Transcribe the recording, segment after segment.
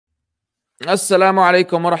السلام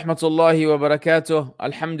عليكم ورحمة الله وبركاته.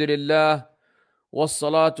 الحمد لله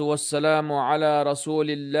والصلاة والسلام على رسول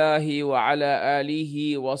الله وعلى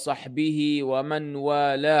آله وصحبه ومن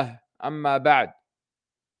والاه. أما بعد.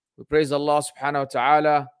 We praise Allah subhanahu wa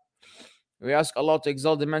ta'ala. We ask Allah to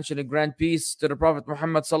exalt and mention and grant peace to the Prophet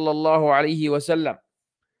Muhammad sallallahu alayhi wa sallam.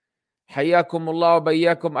 حياكم الله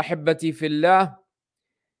وبياكم أحبتي في الله.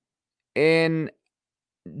 In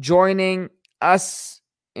joining us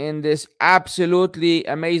in this absolutely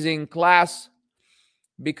amazing class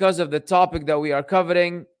because of the topic that we are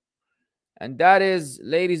covering, and that is,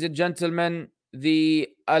 ladies and gentlemen, the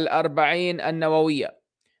Al-Arba'in An-Nawawee.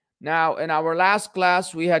 Now, in our last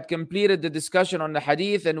class, we had completed the discussion on the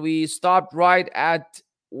Hadith, and we stopped right at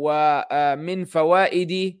وَمِن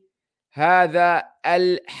فَوَائِدِ هَذَا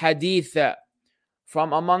الْحَدِيث,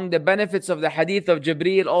 from among the benefits of the Hadith of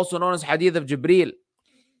Jibril, also known as Hadith of Jibril.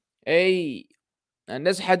 And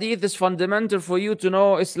this hadith is fundamental for you to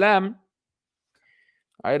know Islam.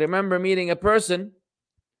 I remember meeting a person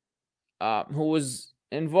who was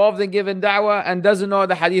involved in giving da'wah and doesn't know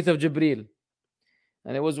the hadith of Jibril.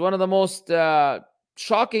 And it was one of the most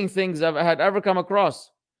shocking things I had ever come across.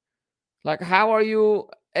 Like, how are you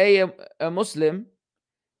a Muslim,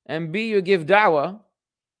 and B, you give da'wah,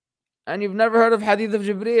 and you've never heard of hadith of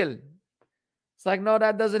Jibril? It's like, no,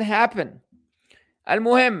 that doesn't happen.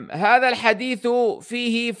 المهم، هذا الحديث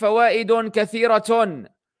فيه فوائد كثيرة،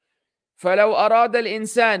 فلو أراد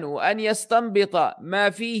الإنسان أن يستنبط ما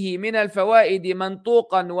فيه من الفوائد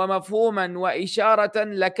منطوقا ومفهوما وإشارة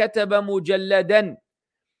لكتب مجلدا،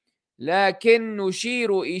 لكن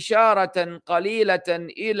نشير إشارة قليلة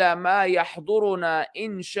إلى ما يحضرنا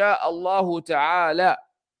إن شاء الله تعالى.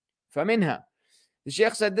 فمنها, the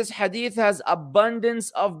Shaykh said this hadith has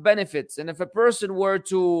abundance of benefits, and if a person were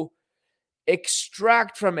to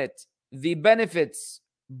extract from it the benefits,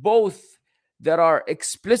 both that are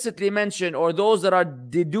explicitly mentioned or those that are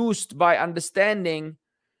deduced by understanding,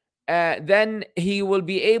 then he will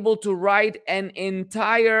be able to write an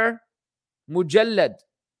entire mujallad,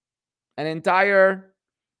 an entire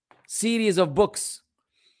series of books.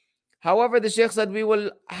 However, the Shaykh said we will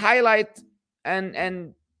highlight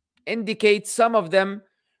and indicate some of them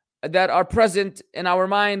that are present in our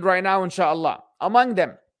mind right now, inshallah. Among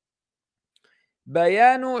them,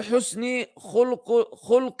 بيان حسن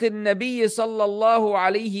خلق النبي صلى الله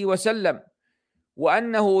عليه وسلم،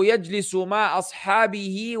 وأنه يجلس مع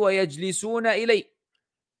أصحابه ويجلسون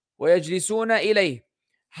إليه.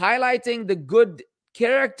 Highlighting the good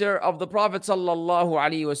character of the Prophet صلى الله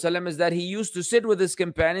عليه وسلم is that he used to sit with his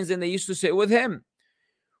companions and they used to sit with him.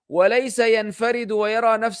 وليس ينفرد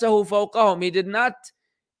ويرى نفسه فوقهم. He did not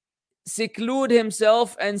seclude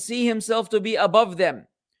himself and see himself to be above them.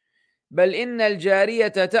 بل إن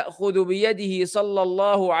الجارية تأخذ بيده صلى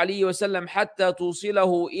الله عليه وسلم حتى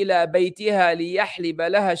توصله إلى بيتها ليحلب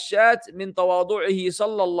لها الشاة من تواضعه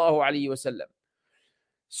صلى الله عليه وسلم.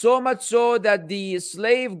 So much so that the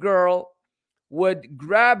slave girl would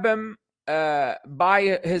grab him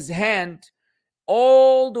by his hand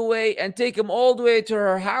all the way and take him all the way to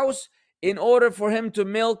her house in order for him to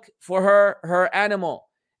milk for her animal.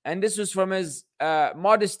 And this was from his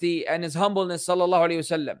modesty and his humbleness صلى الله عليه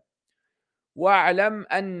وسلم. وَاعْلَمْ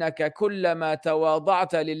أَنَّكَ كُلَّمَا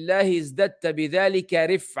تَوَاضَعْتَ لِلَّهِ ازْدَدْتَ بِذَلِكَ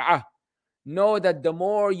رِفْعَةً. Know that the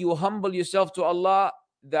more you humble yourself to Allah,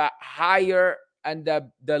 the higher and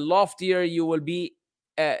the loftier you will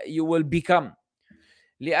become.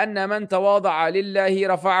 لأن من تواضع لله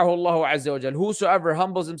رفعه الله عز وجل. Whosoever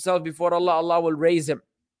humbles himself before Allah, Allah will raise him.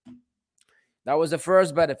 That was the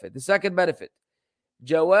first benefit. The second benefit,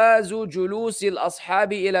 جواز جلوس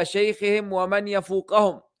الأصحاب إلى شيخهم ومن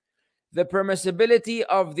يفوقهم. The permissibility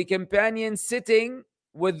of the companions sitting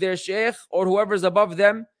with their sheikh or whoever's above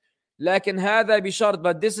them. لكن هذا بشرط,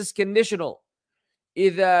 but this is conditional.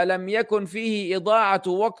 إذا لم يكن فيه إضاعة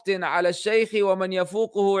وقت على الشيخ ومن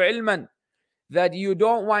يفوقه علما. That you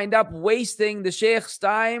don't wind up wasting the sheikh's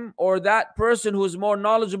time or that person who's more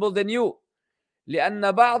knowledgeable than you.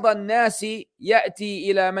 لأن بعض الناس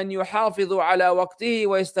يأتي إلى من يحافظ على وقته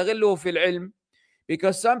ويستغله في العلم.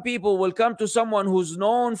 Because some people will come to someone who's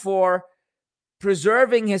known for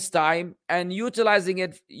preserving his time and utilizing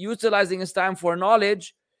his time for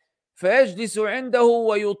knowledge. فيجلس عنده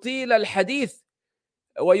ويطيل الحديث.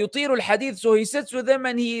 So he sits with him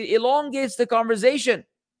and he elongates the conversation.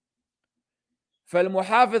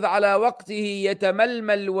 فالمحافظ على وقته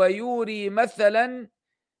يتململ ويوري مثلا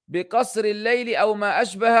بقصر الليل أو ما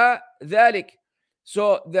أشبه ذلك.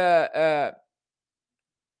 So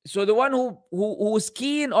the one who's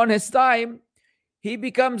keen on his time, he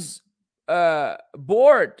becomes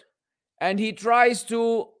bored and he tries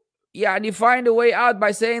to يعني find a way out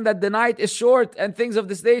by saying that the night is short and things of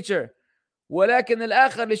this nature. ولكن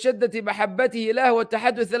الآخر لشدة محبته له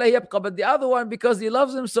والتحدث له يبقى. But the other one, because he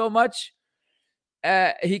loves him so much,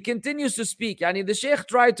 he continues to speak. Yani the sheikh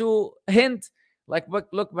tried to hint, like,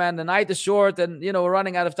 look, man, the night is short and, you know, we're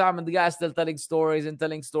running out of time, and the guy's still telling stories and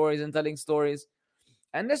telling stories and telling stories.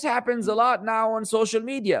 And this happens a lot now on social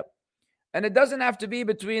media. And it doesn't have to be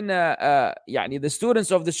between the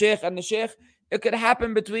students of the sheikh and the sheikh. It could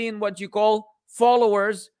happen between what you call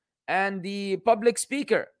followers and the public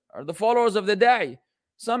speaker, or the followers of the da'i.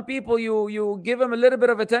 Some people, you give them a little bit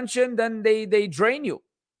of attention, then they drain you.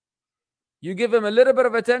 You give them a little bit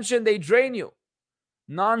of attention, they drain you.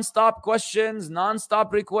 Non-stop questions,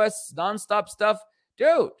 non-stop requests, non-stop stuff.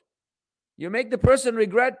 Dude, you make the person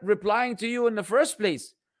regret replying to you in the first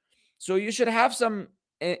place. So you should have some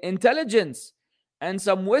intelligence and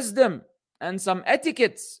some wisdom and some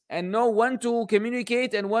etiquettes, and know when to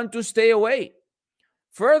communicate and when to stay away.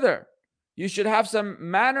 Further, you should have some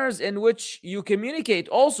manners in which you communicate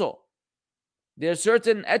also. There are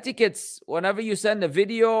certain etiquettes. Whenever you send a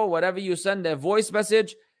video, whenever you send a voice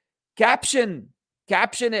message, caption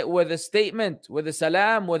it with a statement, with a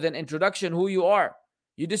salam, with an introduction, who you are.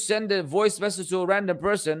 You just send a voice message to a random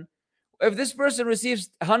person. If this person receives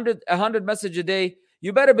 100 messages a day,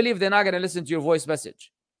 you better believe they're not going to listen to your voice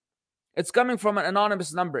message. It's coming from an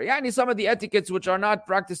anonymous number. Yani some of the etiquettes which are not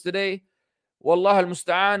practiced today. Wallah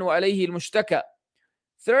al-musta'an wa alayhi al-mushtaka.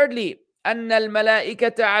 Thirdly, أن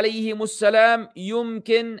الملائكة عليهم السلام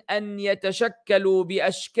يمكن أن يتشكلوا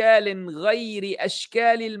بأشكال غير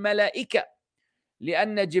أشكال الملائكة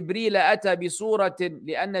لأن جبريل أتى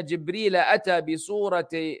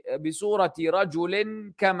بصورة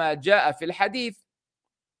رجل كما جاء في الحديث.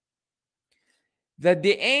 That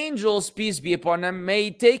the angels, peace be upon them,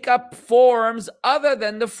 may take up forms other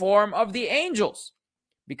than the form of the angels.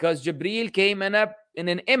 Because Jibril came in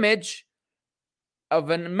an image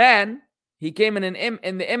of a man. He came in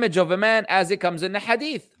the image of a man, as it comes in the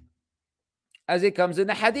Hadith.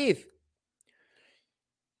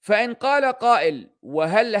 فإن قال قائل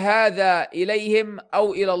وهل هذا إليهم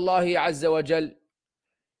أو إلى الله عز وجل?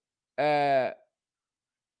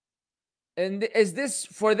 And is this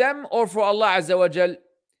for them or for Allah Azza wa Jal?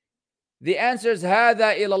 The answer is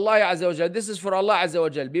هذا إلى الله عز وجل. This is for Allah Azza wa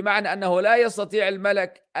Jal. بمعنى أنه لا يستطيع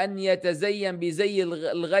الملك أن يتزين بزي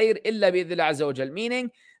الغير إلا بإذن الله عز وجل. Meaning,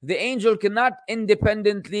 the angel cannot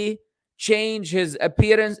independently change his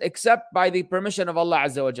appearance except by the permission of Allah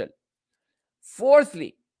Azza wa Jal.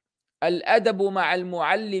 Fourthly, الأدب مع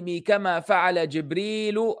المعلم كما فعل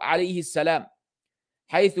جبريل عليه السلام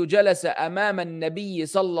حيث جلس أمام النبي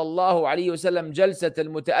صلى الله عليه وسلم جلسة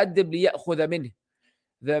المتأدب ليأخذ منه.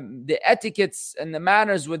 The etiquettes and the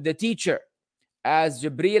manners with the teacher, as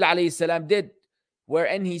Jibril alayhi salam did,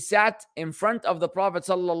 wherein he sat in front of the Prophet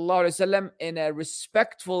sallallahu alaihi wasallam in a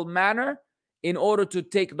respectful manner in order to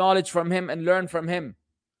take knowledge from him and learn from him.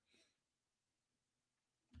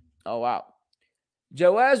 Oh wow.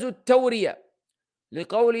 جواز التورية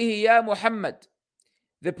لقوله يا Muhammad.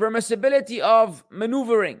 The permissibility of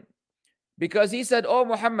maneuvering, because he said, "Oh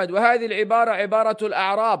Muhammad," وهذه العبارة عبارة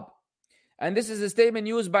الأعراب, and this is a statement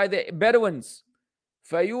used by the Bedouins.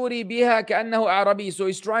 فيوري بها كأنه عربي. So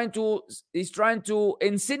he's trying to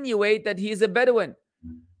insinuate that he is a Bedouin.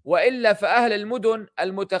 وإلا فأهل المدن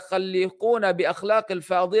المتخلقون بأخلاق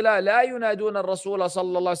الفاضلة لا ينادون الرسول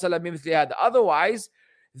صلى الله عليه وسلم بمثل هذا. Otherwise,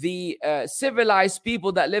 the civilized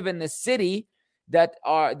people that live in the city, that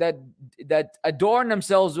adorn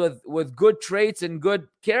themselves with good traits and good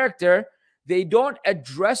character, they don't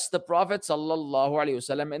address the Prophet sallallahu alaihi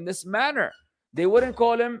wasallam in this manner. They would not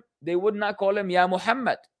call him Ya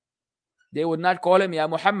Muhammad. They would not call him Ya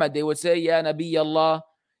Muhammad. They would say Ya Nabi Allah,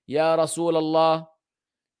 Ya Rasul Allah,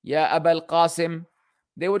 Ya Abul Qasim.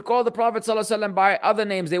 They would call the Prophet sallallahu alaihi wasallam by other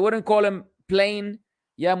names. They wouldn't call him plain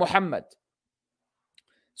Ya Muhammad.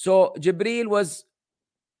 So Jibril was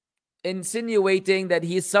insinuating that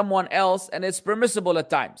he is someone else, and it's permissible at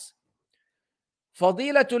times.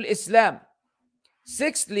 Fadilatul Islam.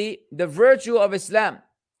 Sixthly, the virtue of Islam.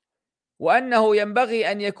 وأنه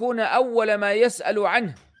ينبغي أن يكون أول ما يسأل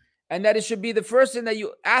عنه, and that it should be the first thing that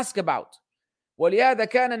you ask about. ولهذا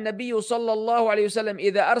كان النبي صلى الله عليه وسلم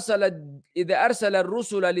إذا أرسل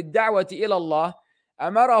الرسل للدعوة إلى الله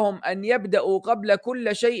أمرهم أن يبدأوا قبل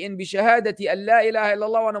كل شيء بشهادة أن لا إله إلا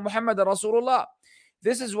الله وأن محمد رسول الله.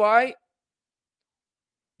 This is why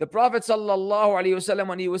the Prophet sallallahu alaihi wasallam,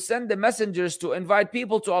 when he would send the messengers to invite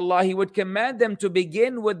people to Allah, he would command them to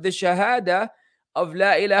begin with the shahada of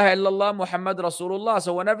La ilaha illallah Muhammad Rasulullah.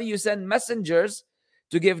 So whenever you send messengers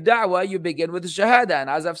to give da'wah, you begin with the shahada. And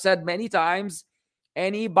as I've said many times,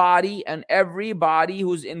 Anybody and everybody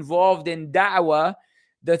who's involved in da'wah,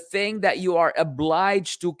 the thing that you are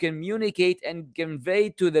obliged to communicate and convey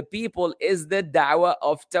to the people is the da'wah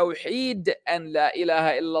of Tawheed and La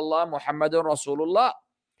ilaha illallah Muhammadun Rasulullah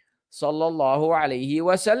sallallahu alayhi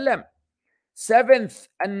wasallam. Seventh,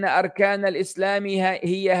 أن أركان الإسلام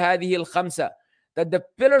هي هذه الخمسة, that the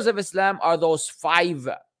pillars of Islam are those five.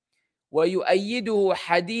 ويؤيده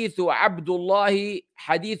حديث عبد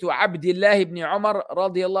الله بن عمر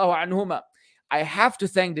رضي الله عنهما. I have to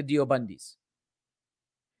thank the Deobandis.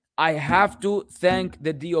 I have to thank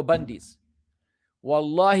the Deobandis.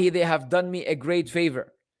 Wallahi, they have done me a great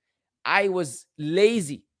favor. I was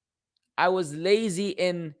lazy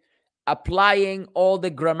in applying all the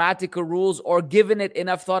grammatical rules or giving it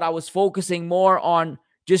enough thought. I was focusing more on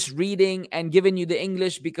just reading and giving you the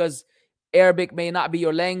English because Arabic may not be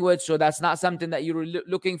your language, so that's not something that you're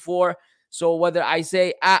looking for. So whether I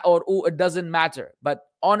say a or u, it doesn't matter. But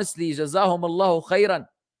honestly, jazahumullahu khairan.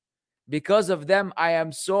 Because of them, I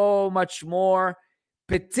am so much more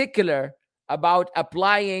particular about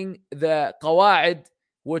applying the qawa'id,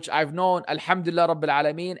 which I've known, alhamdulillah rabbil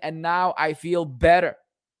alameen, and now I feel better.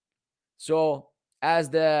 So as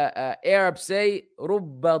the Arabs say,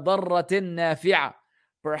 رُبَّ ضَرَّةٍ نَافِعَةٍ,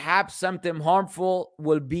 perhaps something harmful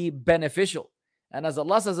will be beneficial. And as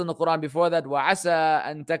Allah says in the Quran before that, وَعَسَىٰ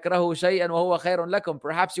أَن تَكْرَهُ شَيْئًا وَهُوَ خَيْرٌ لَكُمْ,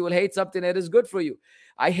 perhaps you will hate something that is good for you.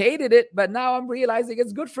 I hated it, but now I'm realizing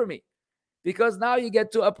it's good for me. Because now you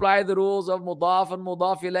get to apply the rules of mudaf and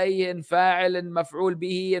mudaf ilayhi and fa'il and maf'ul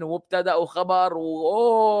bihi and mubtada or khabar.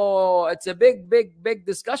 Oh, it's a big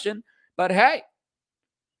discussion. But hey.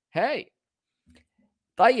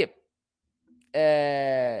 طيب.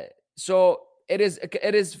 So it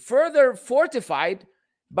is further fortified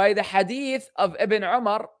by the hadith of Ibn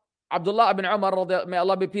Umar, Abdullah ibn Umar, may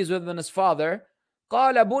Allah be pleased with him and his father.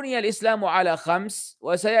 قال بني الإسلام على خمس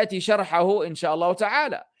وسيأتي شرحه إن شاء الله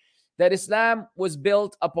تعالى. That Islam was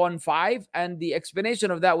built upon five, and the explanation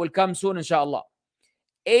of that will come soon, inshallah.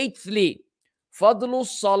 Eighthly, فضل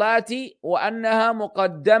الصلاة وأنها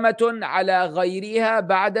مقدمة على غيرها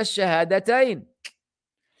بعد الشهادتين.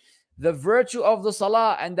 The virtue of the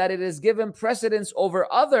salah, and that it is given precedence over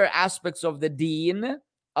other aspects of the deen,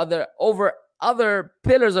 over other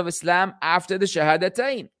pillars of Islam after the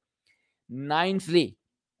shahadatain. Ninthly,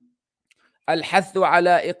 الحث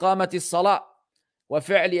على إقامة الصلاة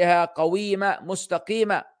وفعلها قويمة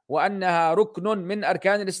مستقيمة وأنها ركن من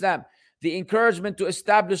أركان الإسلام. The encouragement to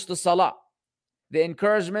establish the salah. And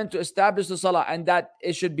that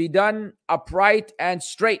it should be done upright and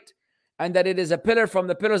straight. And that it is a pillar from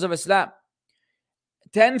the pillars of Islam.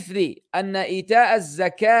 Tenthly, أن إيتاء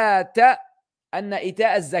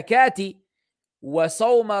الزكاة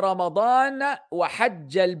وصوم رمضان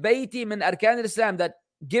وحج البيت من أركان الإسلام. That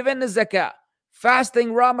given the zakah,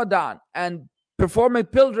 fasting Ramadan, and performing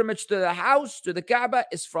pilgrimage to the house, to the Kaaba,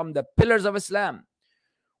 is from the pillars of Islam.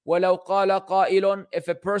 ولو قال قائل, if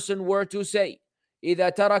a person were to say, إذا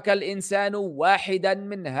ترك الإنسان واحدا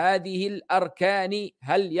من هذه الأركان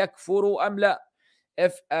هل يكفر أم لا?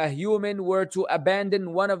 If a human were to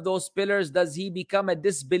abandon one of those pillars, does he become a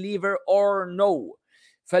disbeliever or no?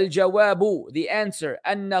 فالجواب, the answer,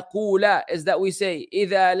 أن نقول, is that we say,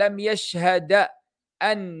 إذا لم يشهد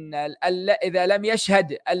أن لا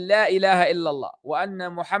إله إلا الله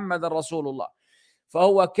وأن محمد رسول الله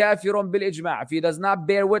فهو كافر بالإجماع. If he does not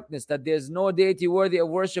bear witness that there is no deity worthy of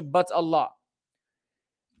worship but Allah,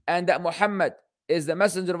 and that Muhammad is the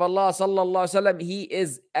messenger of Allah sallallahu alaihi wasallam, he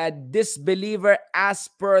is a disbeliever as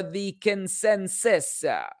per the consensus,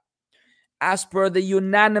 as per the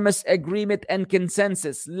unanimous agreement and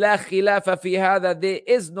consensus. لا خلاف في هذا, there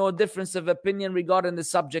is no difference of opinion regarding the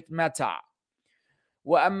subject matter.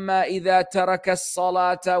 وأما إذا ترك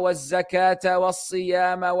الصلاة والزكاة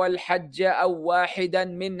والصيام والحج أو واحدا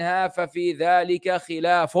منها ففي ذلك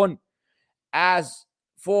خلاف. As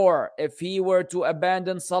for if he were to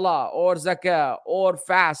abandon salah or zakah or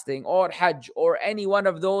fasting or hajj or any one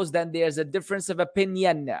of those, then there's a difference of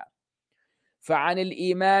opinion. فعن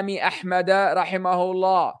الإمام أحمد رحمه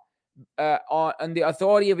الله, on the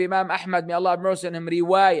authority of Imam Ahmad, may Allah have mercy on him,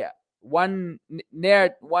 riwayah, one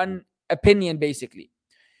opinion basically.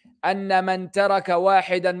 أن من ترك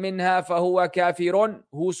واحدا منها فهو كافر,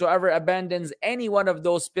 whosoever abandons any one of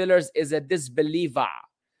those pillars is a disbeliever.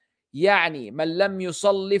 يعني من لم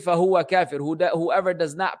يصلي فهو كافر, whoever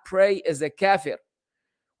does not pray is a kafir.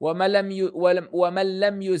 ومن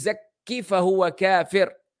لم يزكي فهو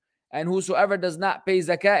كافر, and whosoever does not pay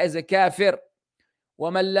zakah is a kafir.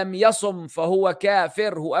 ومن لم يصم فهو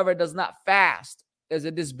كافر, whoever does not fast is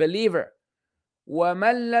a disbeliever.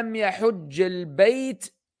 ومن لم يحج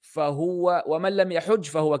البيت فهو ومن لم يحج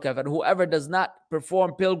فهو كافر. Whoever does not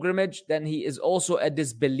perform pilgrimage, then he is also a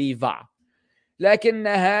disbeliever. لكن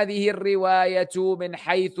هذه الرواية من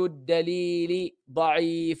حيث الدليل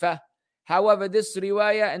ضعيفة. However, this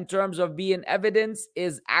riwayah in terms of being evidence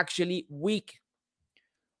is actually weak.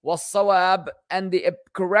 والصواب, and the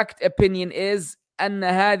correct opinion is أن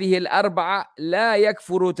هذه الأربعة لا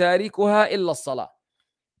يكفر تاركها إلا الصلاة.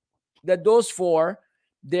 That those four,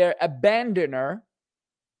 their abandoner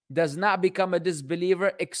does not become a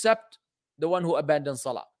disbeliever except the one who abandons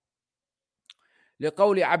salah.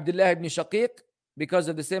 لقول عبد الله بن شقيق, because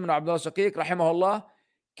of the statement of Abdullah Shaqiq رحمه الله,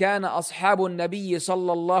 كان أصحاب النبي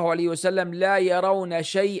صلى الله عليه وسلم لا يرون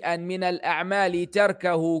شيئا من الأعمال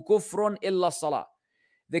تركه كفر إلا الصلاة.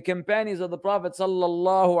 The companions of the Prophet صلى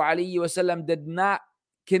الله عليه وسلم did not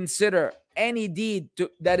consider any deed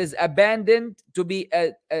that is abandoned to be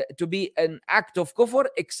an act of kufr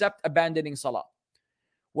except abandoning salah.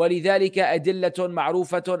 وَلِذَلِكَ أَدِلَّةٌ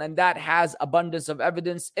مَعْرُوفَةٌ, and that has abundance of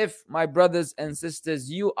evidence. If, my brothers and sisters,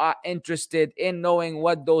 you are interested in knowing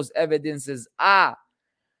what those evidences are,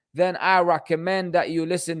 then I recommend that you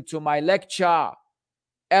listen to my lecture,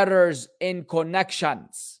 Errors in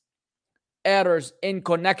Connections. Errors in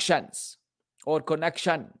Connections, or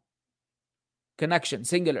connection,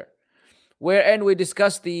 singular, wherein we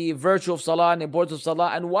discuss the virtue of salah and importance of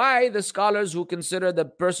salah, and why the scholars who consider the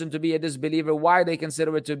person to be a disbeliever, why they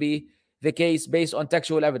consider it to be the case based on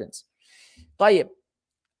textual evidence. طيب,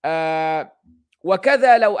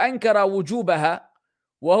 وكذا لو أنكر وجوبها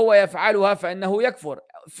وهو يفعلها فإنه يكفر.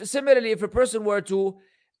 Similarly, if a person were to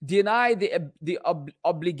deny the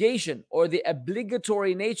obligation or the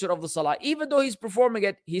obligatory nature of the salah, even though he's performing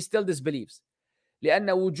it, he still disbelieves. لأن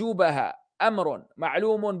وجوبها أمر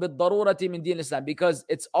معلوم بالضرورة من دين الإسلام, because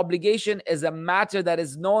its obligation is a matter that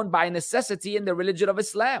is known by necessity in the religion of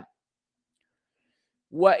Islam.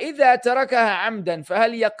 وإذا تركها عمدا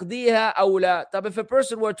فهل يقضيها أو لا? طب, if a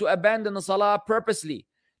person were to abandon the salah purposely,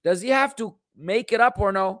 does he have to make it up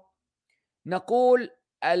or no? نقول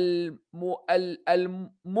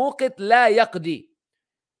الموقت لا يقضي.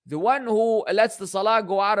 The one who lets the salah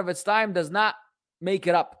go out of its time does not make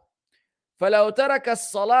it up. فلو ترك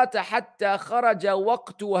الصلاة حتى خرج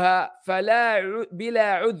وقتها فلا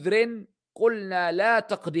بلا عذر قلنا لا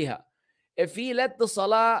تقضيها. If he let the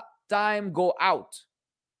salah time go out,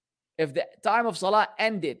 if the time of salah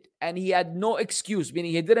ended and he had no excuse,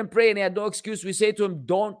 meaning he didn't pray and he had no excuse, we say to him,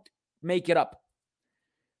 don't make it up.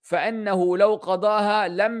 فإنه لو قضاها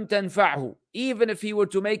لم تنفعه. Even if he were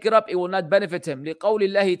to make it up, it will not benefit him. لقول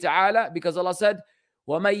الله تعالى, because Allah said,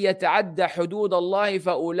 وَمَنْ يَتَعَدَّ حُدُودَ اللَّهِ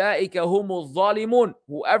فَأُولَٰئِكَ هُمُ الظَّالِمُونَ.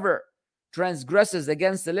 Whoever transgresses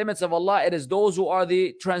against the limits of Allah, it is those who are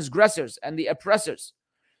the transgressors and the oppressors.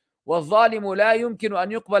 وَالظَّالِمُ لَا يُمْكِنُ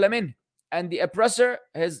أَنْ يُقْبَلَ مِنْهُ. And the oppressor,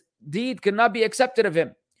 his deed cannot be accepted of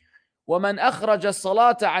him. وَمَنْ أَخْرَجَ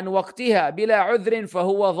الصَّلَاةَ عَنْ وَقْتِهَا بِلَا عُذْرٍ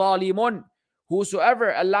فَهُوَ ظَالِمٌ.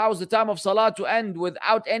 Whosoever allows the time of salah to end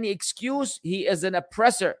without any excuse, he is an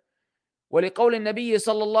oppressor. ولقول النبي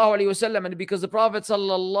صلى الله عليه وسلم, and because the Prophet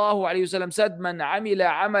صلى الله عليه وسلم said, من عمل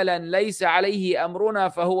عملا ليس عليه أمرنا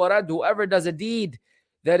فهو رد. Whoever does a deed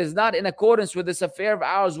that is not in accordance with this affair of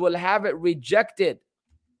ours will have it rejected.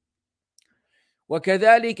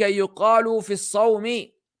 وكذلك يقال في الصوم.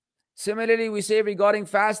 Similarly, we say regarding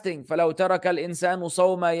fasting, فلو ترك الإنسان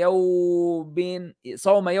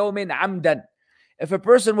صوم يوم عمدا. If a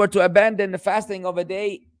person were to abandon the fasting of a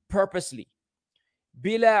day purposely,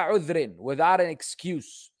 بلا عذر, without an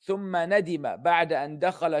excuse, ثم ندم بعد أن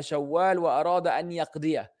دخل شوال وأراد أن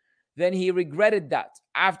يقضيه, then he regretted that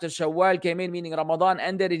after Shawwal came in, meaning Ramadan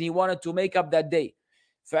ended, and he wanted to make up that day.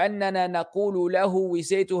 فأننا نقول له, we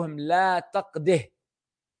say to him, لا تقضه,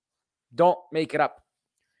 don't make it up.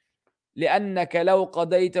 لأنك لو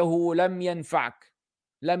قضيته لم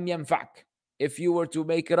ينفعك. If you were to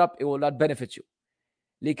make it up, it will not benefit you.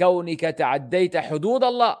 لكونك تعديت حدود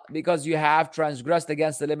الله, because you have transgressed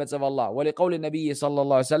against the limits of Allah. ولقول النبي صلى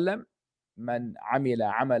الله عليه وسلم, من عمل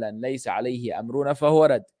عملا ليس عليه أمرنا فهو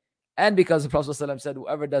رد. And because the Prophet ﷺ said,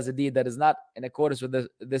 whoever does a deed that is not in accordance with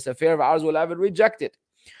this affair of ours will have it rejected.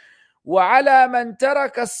 وعلى من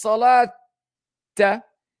ترك الصلاة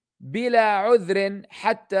بلا عذر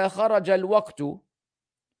حتى خرج الوقت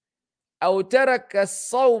أو ترك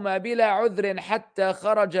الصوم بلا عذر حتى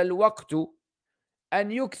خرج الوقت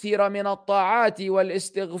أن يكثر من الطاعات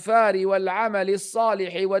والاستغفار والعمل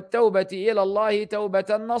الصالح والتوبة إلى الله توبة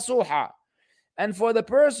نصوحا. And for the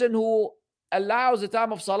person who allows the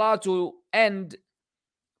time of salah to end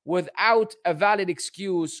without a valid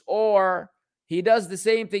excuse, or he does the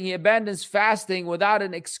same thing, he abandons fasting without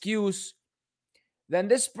an excuse, then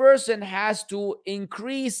this person has to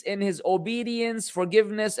increase in his obedience,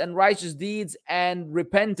 forgiveness, and righteous deeds and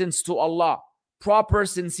repentance to Allah. Proper,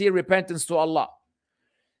 sincere repentance to Allah.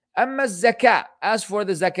 أما الزكاة, as for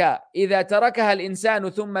the zakah, إذا تركها الإنسان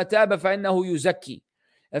ثم تاب فإنه يزكي.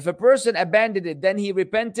 If a person abandoned it, then he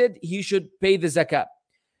repented, he should pay the zakah.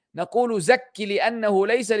 نقول زكي لأنه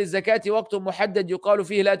ليس للزكاة وقت محدد يقال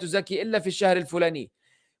فيه لا تزكي إلا في الشهر الفلاني.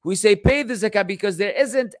 We say pay the zakah because there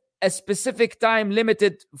isn't a specific time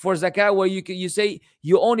limited for zakah where you say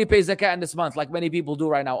you only pay zakah in this month, like many people do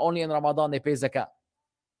right now. Only in Ramadan they pay zakah.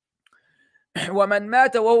 ومن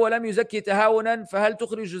مات وهو لم يزكي تهاونا فهل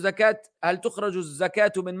تخرج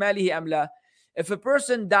الزكاة من ماله أم لا? If a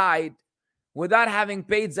person died without having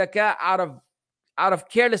paid zakah out of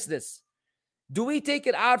carelessness, do we take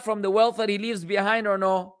it out from the wealth that he leaves behind or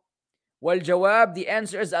no? والجواب, the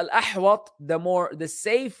answer is الأحوط, the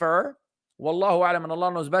safer, والله أعلم and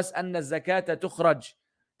Allah knows best, أن الزكاة تخرج,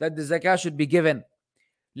 that the zakah should be given.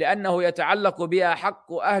 لأنه يتعلق بها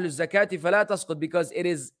حق أهل الزكاة فلا تسقط, because it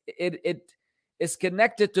is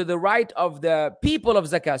connected to the right of the people of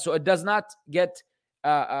zakah, so it does not get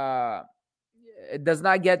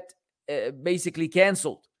basically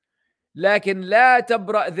cancelled. لكن لا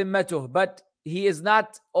تبرأ ذمته, but he is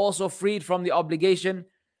not also freed from the obligation.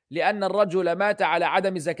 لأن الرجل مات على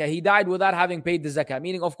عدم الزكاة, he died without having paid the zakah,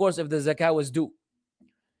 meaning of course if the zakah was due.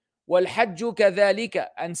 والحج كذلك,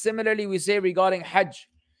 and similarly we say regarding Hajj,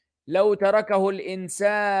 لو تركه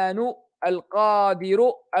الإنسان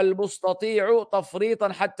القادر المستطيع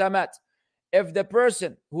تفريطا حتى مات. If the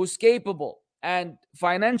person who's capable and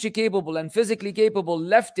financially capable and physically capable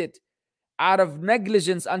left it out of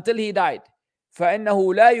negligence until he died,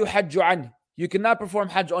 فإنه لا يحج عنه, you cannot perform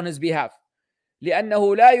Hajj on his behalf.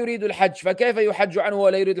 لأنه لا يريد الحج, فكيف يحج عنه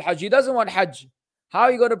ولا يريد الحج? He doesn't want Hajj. How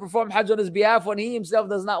are you going to perform Hajj on his behalf when he himself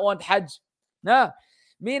does not want Hajj? No.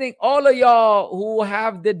 Meaning all of y'all who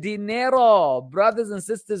have the dinero, brothers and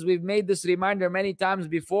sisters, we've made this reminder many times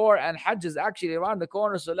before, and Hajj is actually around the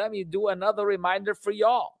corner, so let me do another reminder for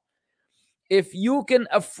y'all. If you can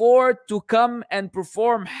afford to come and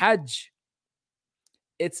perform Hajj,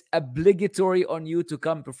 it's obligatory on you to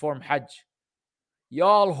come perform Hajj.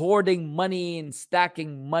 Y'all hoarding money and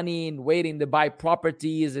stacking money and waiting to buy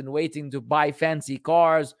properties and waiting to buy fancy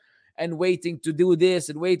cars and waiting to do this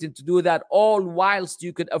and waiting to do that, all whilst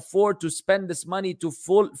you could afford to spend this money to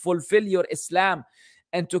fulfill your Islam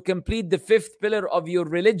and to complete the fifth pillar of your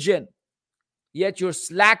religion. Yet you're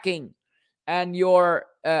slacking and you're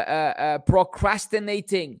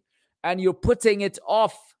procrastinating and you're putting it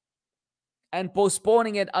off and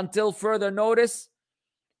postponing it until further notice.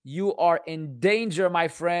 You are in danger, my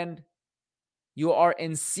friend. You are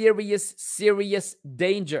in serious, serious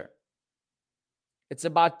danger. It's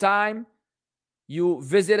about time you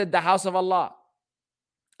visited the house of Allah.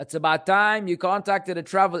 It's about time you contacted a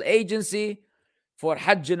travel agency for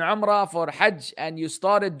Hajj and Umrah, for Hajj, and you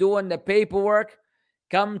started doing the paperwork.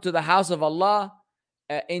 Come to the house of Allah.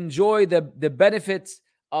 Enjoy the benefits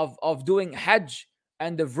of doing Hajj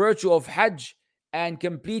and the virtue of Hajj, and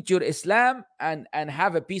complete your Islam and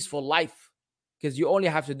have a peaceful life. Because you only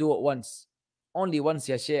have to do it once. Only once,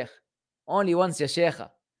 ya Sheikh. Only once, ya Sheikha.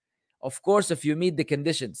 Of course, if you meet the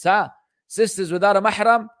conditions. Sisters without a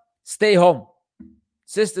mahram, stay home.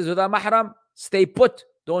 Sisters without mahram, stay put.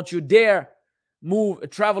 Don't you dare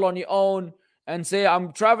travel on your own and say,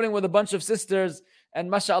 I'm traveling with a bunch of sisters,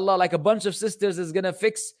 and mashallah, like a bunch of sisters is going to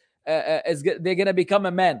they're going to become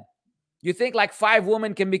a man. You think like 5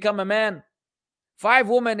 women can become a man? 5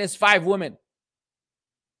 women is 5 women.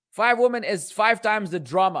 5 women is 5 times the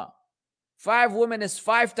drama. 5 women is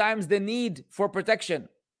 5 times the need for protection.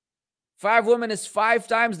 5 women is 5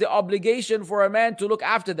 times the obligation for a man to look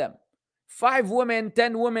after them. 5 women,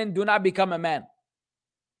 10 women do not become a man.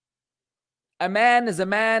 A man is a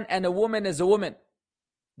man and a woman is a woman.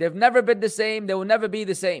 They've never been the same. They will never be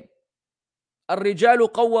the same.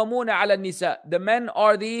 الرجال قوامون على النساء. The men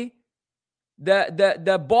are the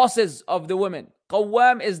bosses of the women.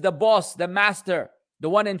 Qawwam is the boss, the master, the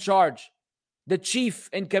one in charge, the chief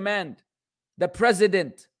in command, the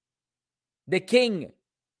president, the king.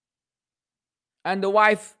 And the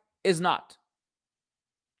wife is not.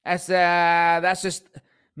 That's just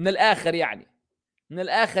من الآخر يعني. من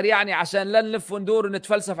الآخر يعني عشان لا نلف وندور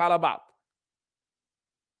ونتفلسف على بعض.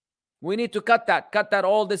 We need to cut that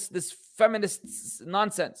all this feminist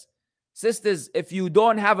nonsense. Sisters, if you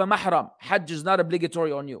don't have a mahram, Hajj is not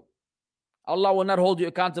obligatory on you. Allah will not hold you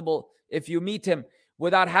accountable if you meet him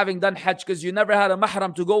without having done Hajj, because you never had a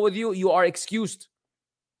mahram to go with you. You are excused.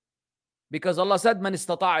 Because Allah said, Man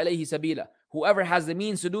istata'a ilayhi sabila. Whoever has the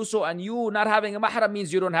means to do so, and you not having a mahram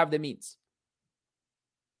means you don't have the means.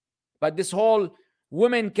 But this whole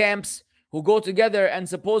women camps who go together and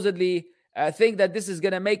supposedly think that this is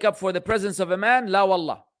going to make up for the presence of a man, la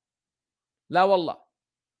wallah. La wallah.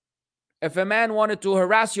 If a man wanted to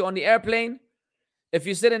harass you on the airplane, if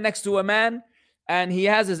you're sitting next to a man and he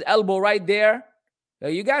has his elbow right there,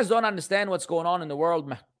 you guys don't understand what's going on in the world,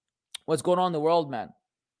 man. What's going on in the world, man.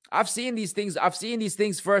 I've seen these things. I've seen these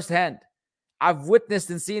things firsthand. I've witnessed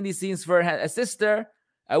and seen these things firsthand. A sister,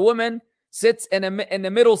 a woman, sits in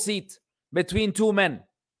the middle seat between two men.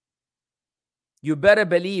 You better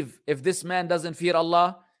believe if this man doesn't fear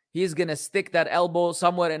Allah, he's going to stick that elbow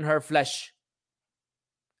somewhere in her flesh.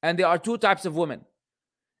 And there are two types of women.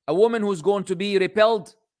 A woman who's going to be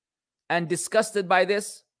repelled and disgusted by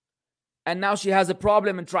this. And now she has a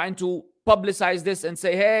problem in trying to publicize this and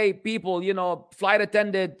say, hey, people, flight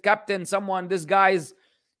attendant, captain, someone, this guy's,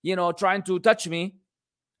 trying to touch me.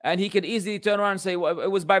 And he can easily turn around and say, well, it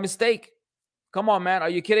was by mistake. Come on, man. Are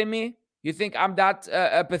you kidding me? You think I'm that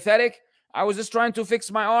pathetic? I was just trying to fix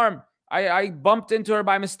my arm. I bumped into her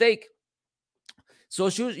by mistake. So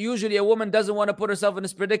usually a woman doesn't want to put herself in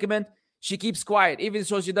this predicament. She keeps quiet, even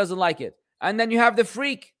so she doesn't like it. And then you have the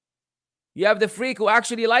freak. You have the freak who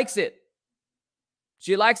actually likes it.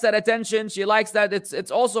 She likes that attention. She likes that it's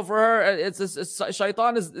also for her. It's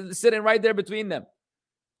shaitan is sitting right there between them.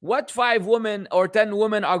 What 5 women or 10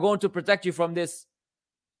 women are going to protect you from this?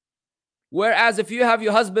 Whereas if you have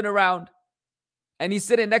your husband around and he's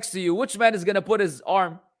sitting next to you, which man is going to put his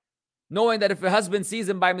arm, knowing that if your husband sees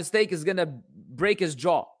him by mistake, is going to break his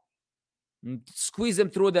jaw, and squeeze him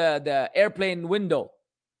through the airplane window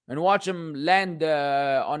and watch him land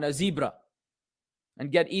on a zebra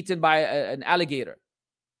and get eaten by an alligator?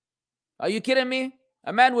 Are you kidding me?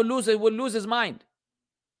 A man will lose his mind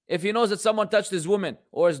if he knows that someone touched his woman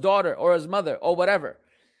or his daughter or his mother or whatever.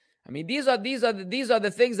 I mean, these are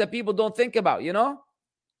the things that people don't think about,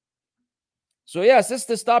 So yeah,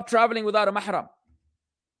 sister, stop traveling without a mahram.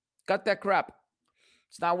 Cut that crap.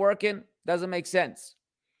 It's not working. Doesn't make sense.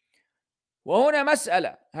 وهنا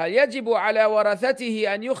مسألة هل يجب على ورثته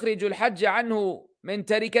أن يخرج الحج عنه من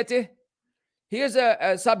تركته? Here's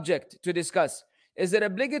a subject to discuss. Is it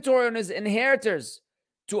obligatory on his inheritors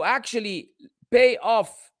to actually pay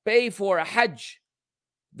for a Hajj,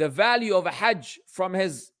 the value of a Hajj from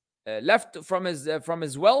his from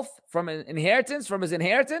his wealth, from his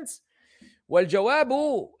inheritance?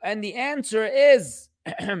 والجواب, and the answer is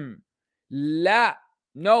لا.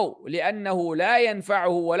 No, لأنه لا ينفعه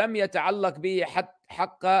ولم يتعلق به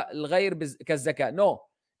حق الغير كالزكاة. No,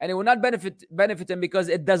 and it will not benefit him because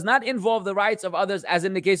it does not involve the rights of others, as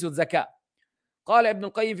in the case with zakah. قال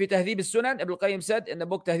ابن القيم في تهذيب السنن. Ibn al-Qayyim said in the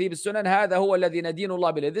book تهذيب السنن, هذا هو الذي ندين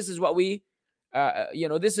الله به. This is what we,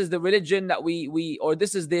 this is the religion that we, or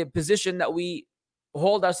this is the position that we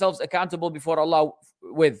hold ourselves accountable before Allah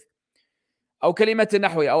with. أو كلمة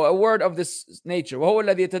نحوية, or a word of this nature. وهو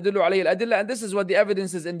الذي تدل عليه الأدلة, and this is what the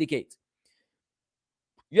evidences indicate.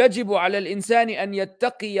 يجب على الإنسان أن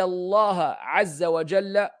يتقي الله عز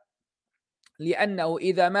وجل لأنه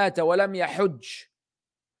إذا مات ولم يحج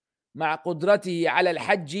مع قدرته على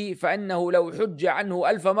الحج فإنه لو حج عنه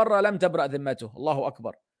 1000 مرة لم تبرأ ذمته. الله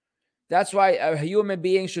أكبر. That's why a human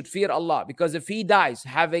being should fear Allah, because if he dies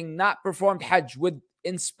having not performed Hajj,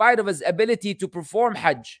 in spite of his ability to perform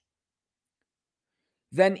Hajj,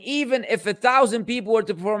 then even if 1,000 people were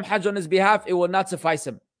to perform Hajj on his behalf, it will not suffice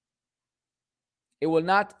him. It will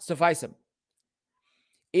not suffice him.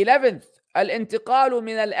 11th, الانتقال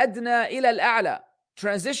من الأدنى إلى الأعلى,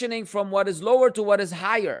 transitioning from what is lower to what is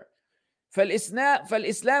higher.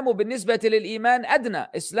 فالإسلام بالنسبة للإيمان أدنى.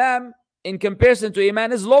 Islam in comparison to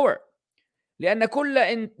Iman is lower. لأن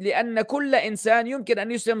كل إنسان يمكن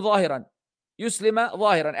أن يسلم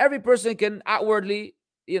ظاهرا. Every person can outwardly,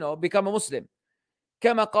 become a Muslim.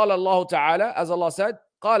 كما قال الله تعالى, as Allah said,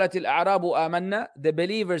 قالت الأعراب آمنا. The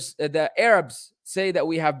believers, the Arabs say that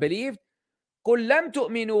we have believed. قل لم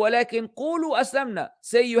تؤمنوا ولكن قولوا أسلمنا.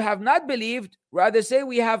 Say you have not believed, rather say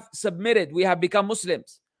we have submitted, we have become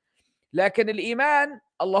Muslims. لكن الإيمان,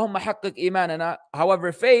 اللهم حقق إيماننا.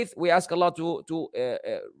 However, faith, we ask Allah to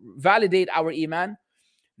validate our Iman.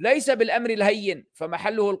 ليس بالأمر الهين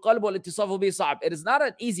فمحله القلب والاتصاف به صعب. It is not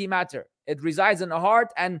an easy matter. It resides in the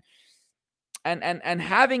heart, and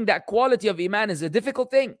having that quality of Iman is a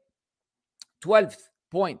difficult thing. 12th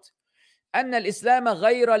point, أن الإسلام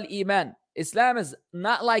غير الإيمان. Islam is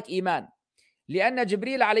not like Iman. لأن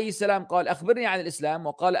جبريل عليه السلام قال أخبرني عن الإسلام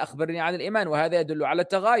وقال أخبرني عن الإيمان, وهذا يدل على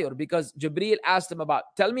التغاير, because Jibril asked him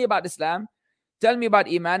tell me about Islam, tell me about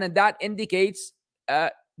Iman, and that indicates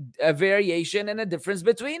a variation and a difference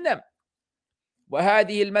between them.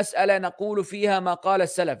 وهذه المسألة نقول فيها ما قال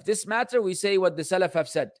السلف. This matter we say what the Salaf have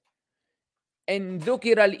said. إن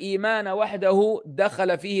ذكر الإيمان وحده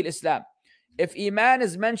دخل فيه الإسلام. If Iman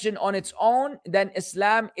is mentioned on its own, then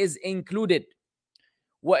Islam is included.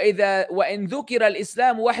 وإن ذكر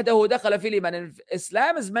الإسلام وحده دخل فيه الإيمان. If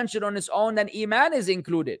Islam is mentioned on its own, then Iman is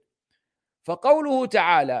included. فقوله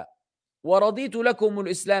تعالى وَرَضِيتُ لَكُمُ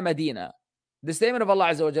الْإِسْلَامَ دِينًا. The statement of Allah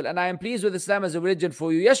Azza wa Jal, and I am pleased with Islam as a religion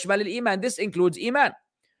for you, يشمل الإيمان. This includes Iman.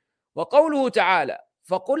 وقوله تعالى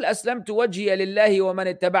فَقُلْ أَسْلَمْتُ وَجْهِيَ لِلَّهِ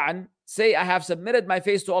وَمَنِ اتَّبَعَنِ. Say, I have submitted my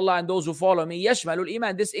face to Allah and those who follow me. يشمل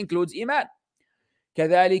الإيمان. This includes Iman.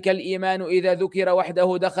 كذلك الإيمان إذا ذكر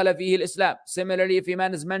وحده دخل فيه الإسلام. Similarly, if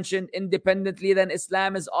Iman is mentioned independently, then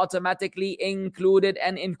Islam is automatically included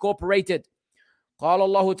and incorporated. قال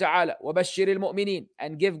الله تعالى وبشر المؤمنين,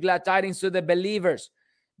 and give glad tidings to the believers.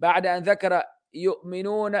 بعد أن ذكر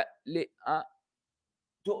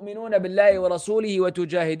تؤمنون بالله ورسوله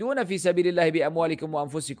وتجاهدون في سبيل الله بأموالكم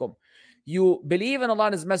وأنفسكم. You believe in Allah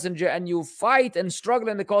and His Messenger, and you fight and struggle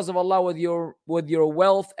in the cause of Allah with your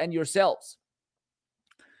wealth and yourselves.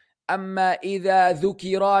 أما إذا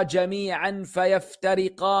ذكرا جميعا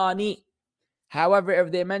فيفترقان. However,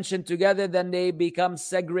 if they mention together, then they become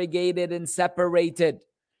segregated and separated.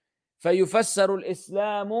 فيفسر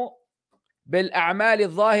الإسلام بالأعمال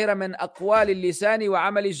الظاهرة من أقوال اللسان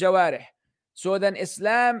وعمل الجوارح. So then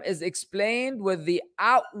Islam is explained with the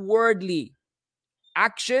outwardly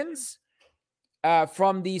actions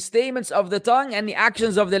from the statements of the tongue and the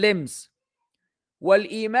actions of the limbs.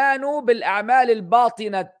 والإيمان بالأعمال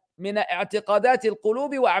الباطنة من اعتقادات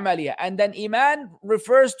القلوب وأعمالها. And then Iman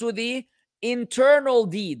refers to the internal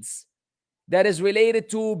deeds that is related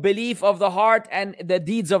to belief of the heart and the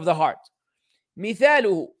deeds of the heart.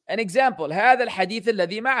 مثاله, an example, هذا الحديث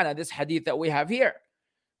الذي معنا, this hadith that we have here.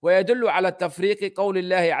 ويدل على التفريق قول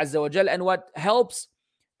الله عز وجل. And what helps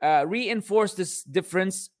reinforce this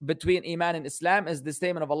difference between Iman and Islam is the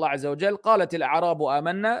statement of Allah Azza wa Jal. قالت الأعراب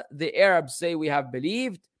آمنا. The Arabs say we have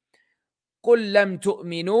believed. قل لم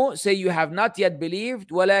تؤمنوا. Say you have not yet believed.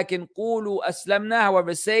 ولكن قولوا أسلمنا.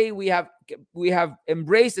 However, say we have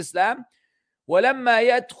embraced Islam. ولما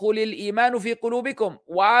يدخل الإيمان في قلوبكم.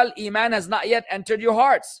 While Iman has not yet entered your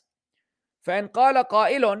hearts. فإن قال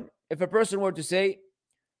قائل, if a person were to say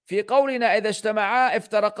في قولنا إذا اجتمعا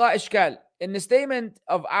افترقا إشكال. In the statement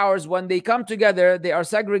of ours, when they come together, they are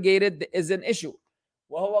segregated, is an issue.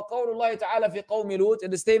 وهو قول الله تعالى في قوم لوط. In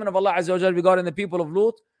the statement of Allah Azza wa Jal regarding the people of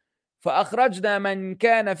Lut. فأخرجنا من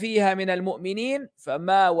كان فيها من المؤمنين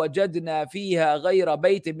فما وجدنا فيها غير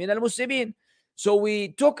بيت من المسلمين. So we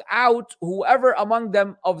took out whoever among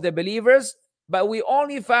them of the believers, but we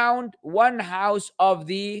only found one house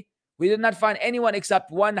we did not find anyone except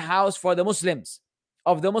one house for the Muslims,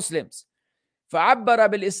 of the Muslims. فعبر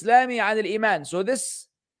بالإسلام عن الإيمان. So this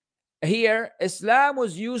here, Islam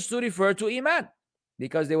was used to refer to Iman,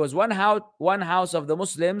 because there was one house of the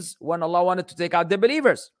Muslims when Allah wanted to take out the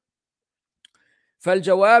believers.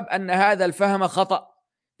 فالجواب أن هذا الفهم خطأ.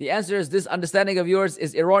 The answer is, this understanding of yours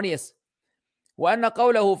is erroneous. وأن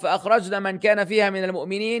قوله فأخرجنا من كان فيها من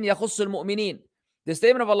المؤمنين يخص المؤمنين. The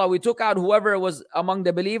statement of Allah, we took out whoever was among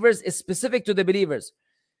the believers, is specific to the believers.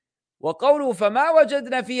 وقوله فما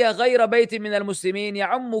وجدنا فيها غير بيت من المسلمين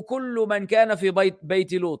يعم كل من كان في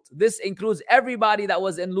بيت لوط. This includes everybody that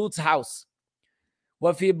was in Lut's house.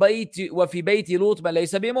 وفي بيت لوط من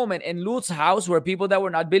ليس بمؤمن. In Lut's house were people that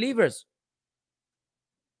were not believers.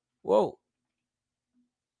 Whoa.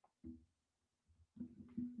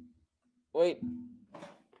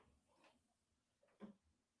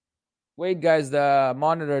 Wait guys, the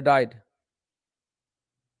monitor died.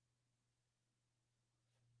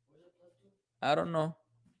 I don't know.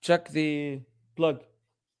 Check the plug.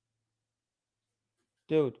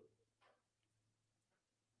 Dude.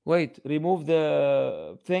 Wait, remove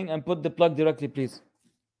the thing and put the plug directly, please.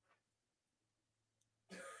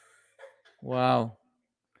 Wow.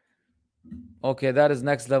 Okay, that is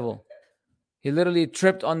next level. He literally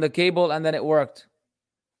tripped on the cable and then it worked.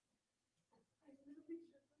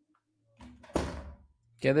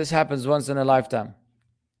 Okay, this happens once in a lifetime.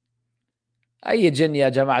 أي جن يا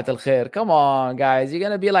جماعة الخير. Come on, guys. You're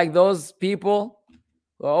going to be like those people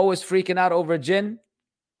who are always freaking out over jinn.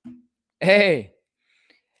 Hey.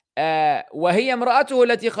 وهي امرأته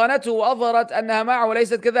التي خانته وأظهرت أنها معه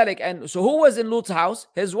وليست كذلك. And so who was in Lut's house?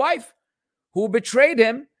 His wife, who betrayed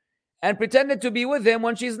him and pretended to be with him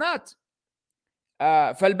when she's not.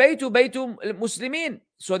 فالبيت بيت المسلمين.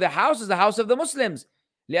 So the house is the house of the Muslims.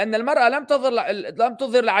 لأن المرأة لم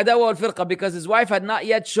تظهر العداوة والفرقة, because his wife had not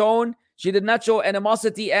yet shown, she did not show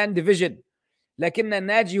animosity and division. لكن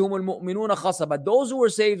الناجي هم المؤمنون خاصة. But those who were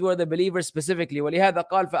saved were the believers specifically. ولهذا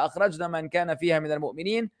قال فأخرجنا من كان فيها من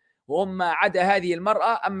المؤمنين وهم عدا هذه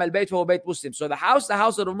المرأة أما البيت فهو بيت مسلم. So the house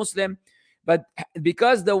of a Muslim, but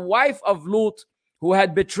because the wife of Lut who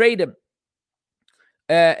had betrayed him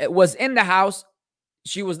was in the house,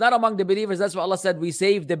 she was not among the believers. That's why Allah said we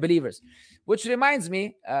saved the believers. Which reminds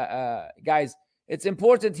me, guys, it's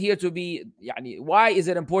important here to be, why is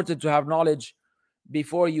it important to have knowledge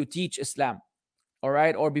before you teach Islam? All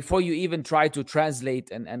right, or before you even try to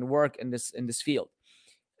translate and work in this field.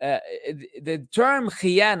 The term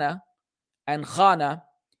khiyana and khana,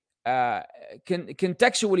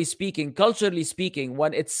 contextually speaking, culturally speaking,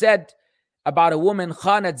 when it's said about a woman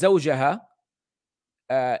khanat zawjaha,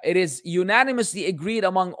 it is unanimously agreed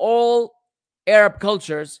among all Arab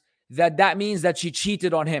cultures that means that she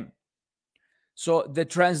cheated on him. So the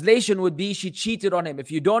translation would be she cheated on him.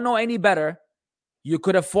 If you don't know any better, you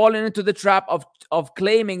could have fallen into the trap of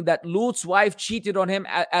claiming that Lut's wife cheated on him,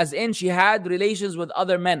 as in she had relations with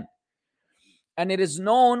other men. And it is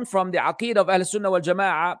known from the aqeedah of Ahl Sunnah wal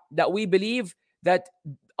Jama'ah that we believe that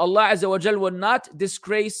Allah Azza wa Jal will not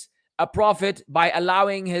disgrace a prophet by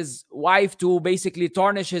allowing his wife to basically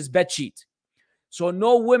tarnish his bedsheet. So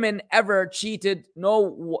no woman ever cheated,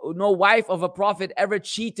 no wife of a prophet ever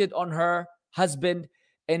cheated on her husband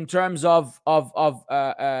in terms of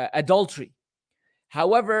adultery.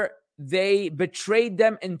 However, they betrayed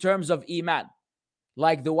them in terms of Iman,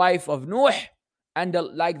 like the wife of Nuh and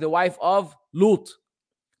like the wife of Lut,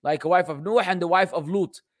 like a wife of Nuh and the wife of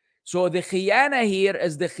Lut. So the khiyana here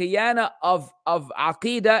is the khiyana of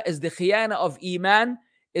aqidah, is the khiyana of Iman,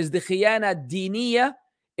 is the khiyana diniya.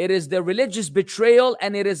 It is the religious betrayal,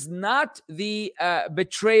 and it is not the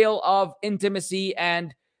betrayal of intimacy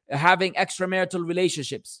and having extramarital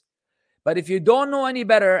relationships. But if you don't know any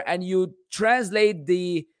better and you translate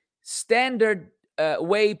the standard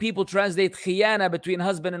way people translate khiyana between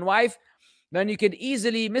husband and wife, then you can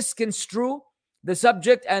easily misconstrue the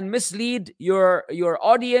subject and mislead your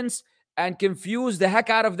audience and confuse the heck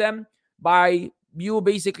out of them by you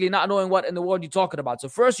basically not knowing what in the world you're talking about. So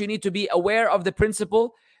first you need to be aware of the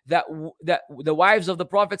principle that the wives of the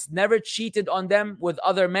prophets never cheated on them with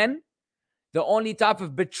other men. The only type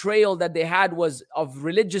of betrayal that they had was of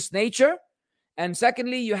religious nature. And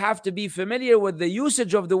secondly, you have to be familiar with the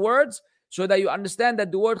usage of the words so that you understand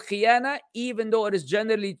that the word khiyana, even though it is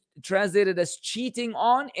generally translated as cheating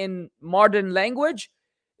on in modern language,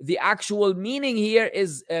 the actual meaning here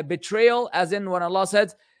is betrayal, as in when Allah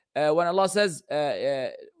says,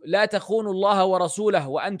 لا تخونوا الله ورسوله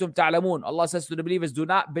وأنتم تعلمون. Allah says to the believers, do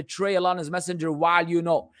not betray Allah and His Messenger while you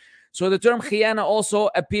know. So the term khiyana also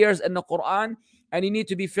appears in the Quran, and you need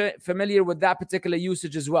to be familiar with that particular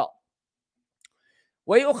usage as well.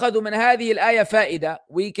 ويؤخذ من هذه الآية فائدة.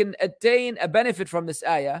 We can attain a benefit from this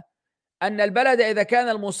ayah. أن البلد إذا كان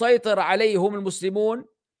المسيطر عليه هم المسلمون,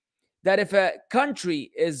 that if a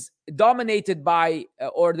country is dominated by,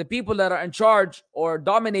 or the people that are in charge or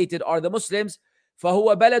dominated are the Muslims,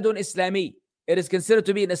 فهو بلد إسلامي. It is considered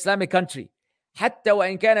to be an Islamic country. حتى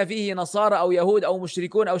وإن كان فيه نصارى أو يهود أو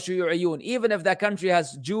مشركون أو شيوعيون. Even if that country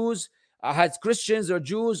has Jews, has Christians or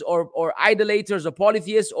Jews or idolaters or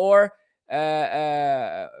polytheists or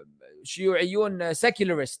شيوعيون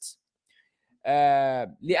secularists.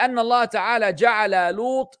 لأن الله تعالى جعل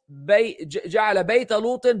بيت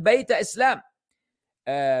لوط بيت إسلام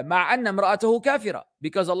مع أن امرأته كافرة,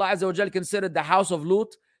 because Allah Azza wa Jal considered the house of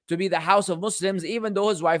Lut to be the house of Muslims even though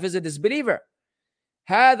his wife is a disbeliever.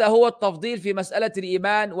 هذا هو التفضيل في مسألة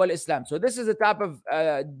الإيمان والإسلام. So this is a type of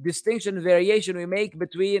distinction, variation we make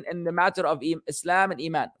between in the matter of Islam and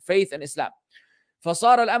Iman, faith and Islam.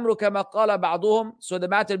 فصار الأمر كما قال بعضهم. So the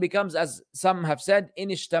matter becomes, as some have said,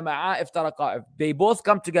 إن اجتمعا افترقا. If they both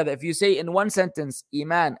come together, if you say in one sentence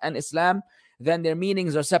Iman and Islam, then their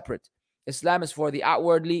meanings are separate. Islam is for the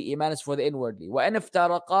outwardly, Iman is for the inwardly. وإن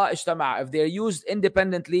افترقا اجتمعا. If they're used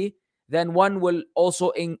independently, then one will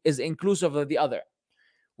also is inclusive of the other.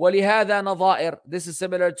 ولهذا نظائر. This is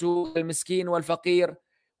similar to المسكين والفقير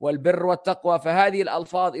والبر والتقوى. فهذه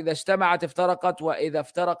الألفاظ إذا اجتمعت افترقت وإذا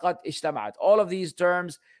افترقت اجتمعت. All of these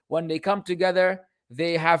terms, when they come together,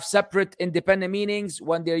 they have separate independent meanings.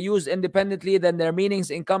 When they're used independently, then their meanings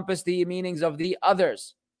encompass the meanings of the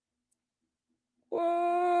others.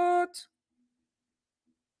 What?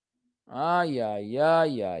 Ay.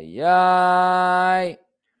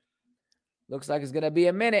 Looks like it's going to be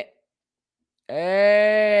a minute.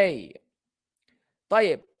 Hey.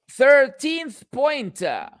 طيب. 13th point.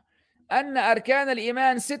 أن أركان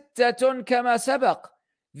الإيمان ستة كما سبق.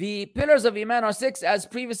 The pillars of Iman are 6 as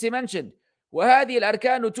previously mentioned. وهذه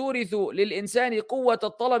الأركان تورث للإنسان قوة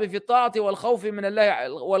الطلب في الطاعة والخوف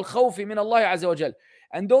من الله عز وجل.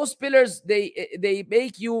 And those pillars, they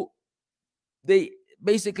make you, they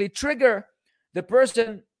basically trigger the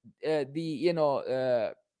person,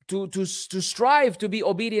 to strive to be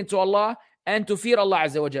obedient to Allah and to fear Allah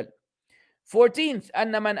Azza wa Jal. 14th,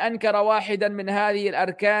 أن من أنكر واحدا من هذه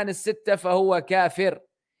الأركان الستة فهو كافر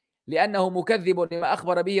لأنه مكذب لما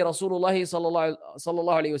أخبر به رسول الله صلى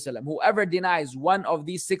الله عليه وسلم. Whoever denies one of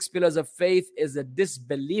these 6 pillars of faith is a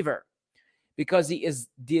disbeliever, because he is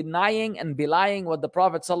denying and belying what the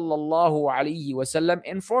Prophet sallallahu alaihi wasallam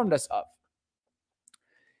informed us of.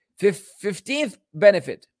 15th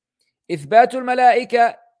benefit, إثبات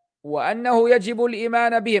الملائكة وأنه يجب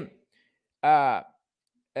الإيمان بهم.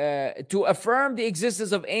 To affirm the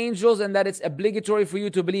existence of angels and that it's obligatory for you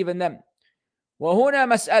to believe in them. وهنا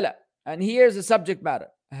مسألة, and here's the subject matter.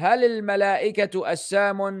 هل الملائكة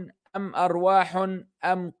أجسام أم أرواح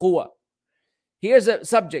أم قوة? Here's a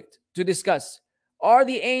subject to discuss. Are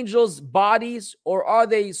the angels bodies, or are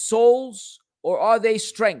they souls, or are they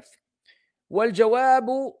strength?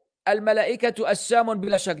 والجواب الملائكة أجسام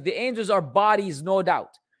بلا شك. The angels are bodies, no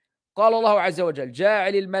doubt. قال الله عز وجل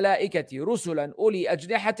جاعل الملائكة رسلا أولي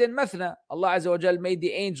أجنحة مثنى. Allah عز وجل made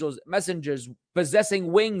the angels messengers possessing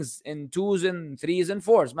wings in 2s and 3s and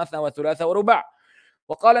 4s, مثنى وثلاثة ورباع.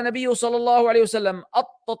 وقال النبي صلى الله عليه وسلم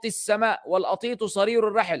أطت السماء والأطيط صرير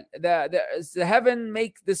الرحل. The heaven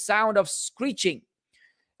makes the sound of screeching,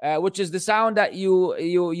 which is the sound that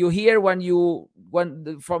you hear when you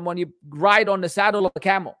ride on the saddle of a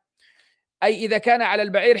camel. أي إذا كان على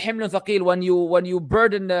البعير حمل ثقيل, when you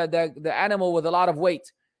burden the animal with a lot of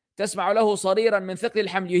weight. تسمع له صريرا من ثقل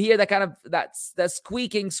الحمل. You hear that kind of that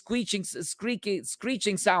squeaking, screeching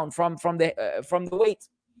sound from the weight.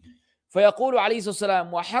 فيقول عليه الصلاة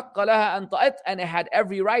والسلام وحق لها أن طأت, and it had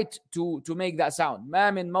every right to make that sound.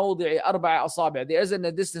 ما من موضع 4 أصابع. There isn't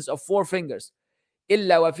a distance of 4 fingers.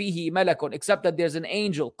 إلا وفيه ملك, except that there's an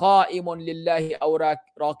angel. قائم لله أو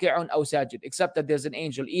راكع أو ساجد, except that there's an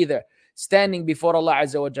angel either standing before Allah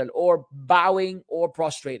Azza wa Jal, or bowing or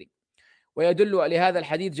prostrating. ويدل لهذا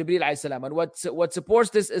الحديث جبريل عليه السلام. And what supports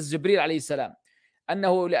this is Jibril عليه السلام.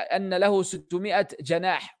 أن له 600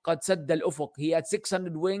 جناح قد سد الأفق. He had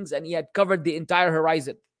 600 wings and he had covered the entire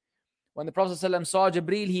horizon. When the Prophet ﷺ saw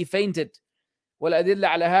Jibril, he fainted. والأدلة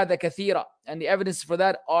على هذا كثيرة, and the evidence for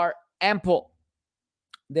that are ample.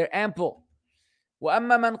 They're ample.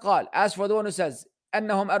 وأما من قال, as for the one who says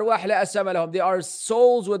أنهم أرواح لا أجسام لهم, they are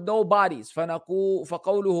souls with no bodies,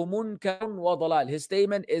 فقوله منكر وضلال. His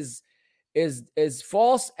statement is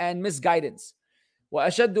false and misguidance.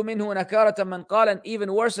 وأشد منه نكارة من قال, and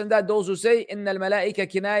even worse than that, those who say إن الملائكة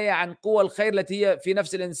كناية عن قوى الخير التي هي في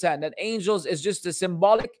نفس الإنسان. That angels is just a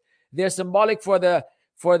symbolic. They're symbolic for the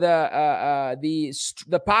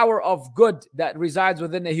power of good that resides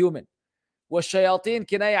within a human. والشياطين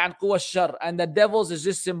كناية عن قوى الشر, and the devils is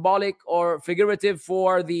just symbolic or figurative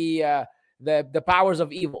for the powers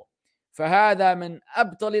of evil. فهذا من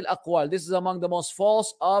أبطل الأقوال. This is among the most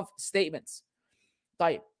false of statements.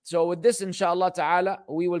 طيب. So with this, inshallah ta'ala,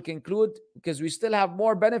 we will conclude, because we still have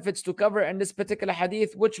more benefits to cover in this particular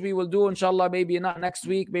hadith, which we will do, inshallah, maybe not next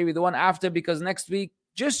week, maybe the one after, because next week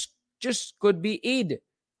just could be Eid,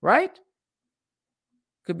 right?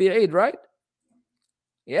 Could be Eid, right?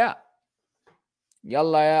 Yeah.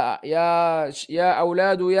 يلا يا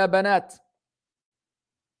أولاد ويا بنات.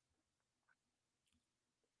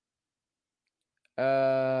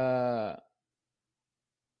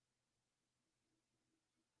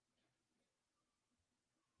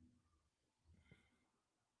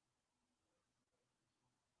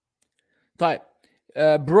 طيب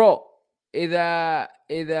برو،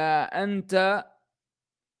 إذا أنت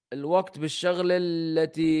الوقت بالشغلة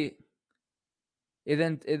التي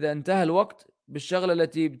إذا انتهى الوقت بالشغلة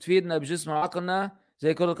التي بتفيدنا بجسمنا وعقلنا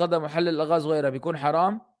زي كرة القدم وحل الألغاز وغيرها بيكون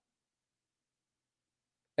حرام؟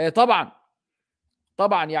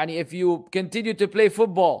 طبعا يعني if you continue to play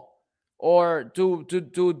football or to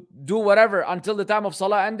do whatever until the time of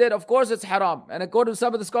salah ended, of course it's haram. And according to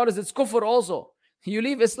some of the scholars, it's kufr also. You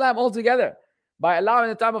leave Islam altogether by allowing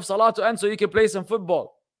the time of salah to end so you can play some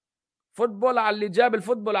football. فوتبول على اللي جاب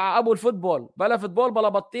الفوتبول على ابو الفوتبول، بلا فوتبول بلا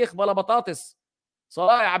بطيخ بلا بطاطس.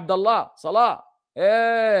 صلاة يا عبد الله، صلاة.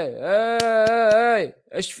 ايه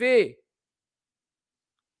ايش فيه؟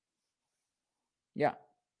 Yeah,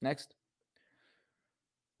 next.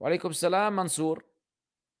 وعليكم السلام منصور.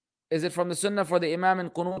 Is it from the sunnah for the imam in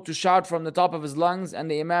qunut to shout from the top of his lungs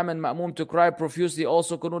and the imam and ma'mum to cry profusely?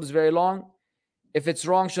 Also qunut is very long. If it's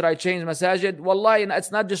wrong, should I change masajid? Wallahi,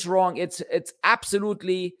 it's not just wrong, it's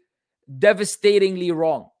absolutely devastatingly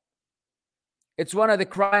wrong. It's one of the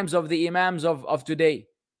crimes of the imams of today.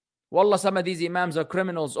 Wallah, some of these imams are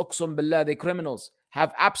criminals. Uqsum billah, they're criminals.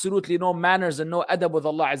 Have absolutely no manners and no adab with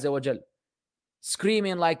Allah Azza wa Jal.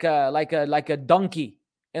 screaming like a donkey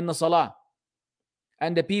in the salah,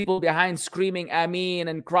 and the people behind screaming Ameen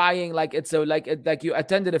and crying like like you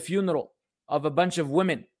attended a funeral of a bunch of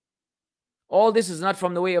women. All this is not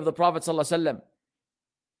from the way of the Prophet ﷺ.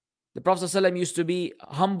 The Prophet ﷺ used to be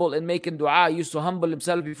humble in making dua, used to humble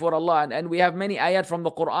himself before Allah, and we have many ayat from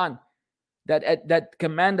the Quran that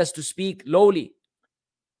command us to speak lowly.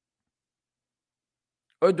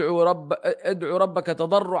 ادعوا ربك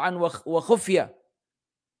تضرعا وخفية.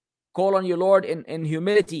 Call on your Lord in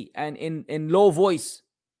humility and in low voice.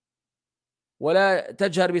 ولا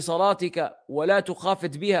تجهر بصلاتك ولا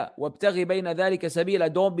تخافت بها وابتغي بين ذلك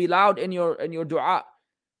سبيلا. Don't be loud in your dua,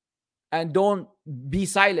 and don't be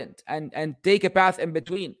silent, and take a path in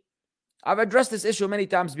between. I've addressed this issue many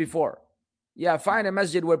times before. Yeah, find a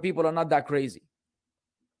masjid where people are not that crazy.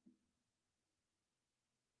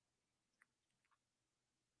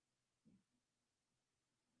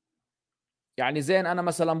 يعني زين انا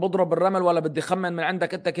مثلا بضرب بالرمل ولا بدي خمن من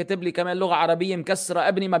عندك انت كاتب لي كمان لغه عربيه مكسره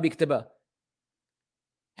ابني ما بيكتبها.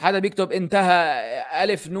 حدا بيكتب انتهى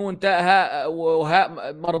الف نون تاء هاء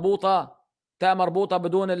وهاء مربوطه تاء مربوطه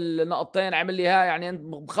بدون النقطتين عمل لي ها، يعني انت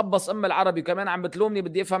مخبص العربي كمان عم بتلومني.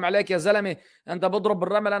 بدي افهم عليك يا زلمه، انت بضرب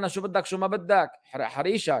بالرمل انا شو بدك شو ما بدك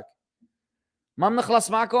حريشك. ما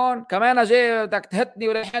بنخلص معكم كمان جاي بدك تهتني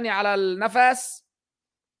وريحني على النفس.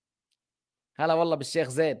 هلا والله بالشيخ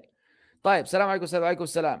زين. طيب السلام عليكم. السلام عليكم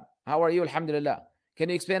السلام. How are you? Alhamdulillah. Can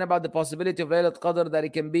you explain about the possibility of Laylat Qadr, that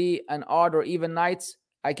it can be an odd or even nights?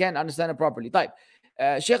 I can't understand it properly. طيب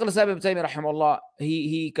Shaykh al-Islam ibn Taymiyyah rahimahullah,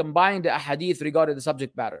 he combined the Ahadeeth regarding the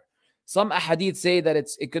subject matter. Some Ahadeeth say that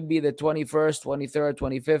it could be the 21st, 23rd,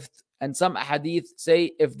 25th, and some Ahadeeth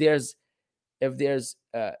say if there's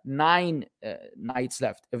 9 nights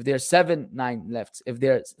left, if there's 7 9 left, if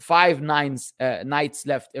there's 5 nights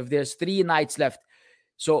left, if there's 3 nights left.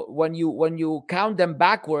 So when you count them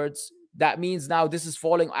backwards, that means now this is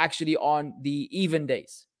falling actually on the even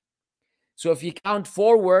days. So if you count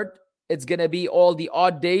forward, it's going to be all the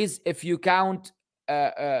odd days. If you count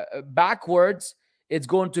backwards, it's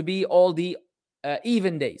going to be all the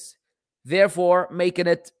even days. Therefore, making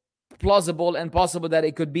it plausible and possible that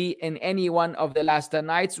it could be in any one of the last 10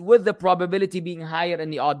 nights, with the probability being higher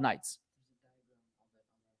in the odd nights.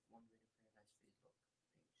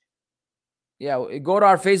 Yeah, go to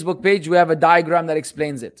our Facebook page. We have a diagram that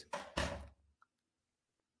explains it.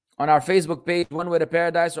 On our Facebook page, One Way to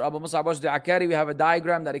Paradise or Abu Mussab Wajdi Akkari, we have a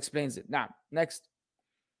diagram that explains it. Now, next.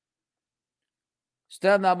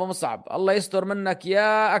 أستاذنا أبو مصعب الله يستر منك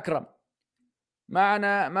يا أكرم.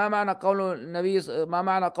 ما معنى قول النبي صلى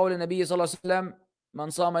الله عليه وسلم من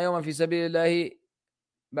صام يوما في سبيل الله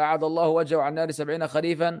بعد الله وجهه عن النار 70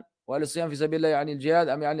 خريفا، والصيام في سبيل الله يعني الجهاد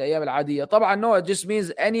أم يعني الأيام العادية؟ طبعا no, it just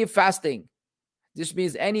means any fasting. This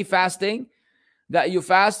means any fasting that you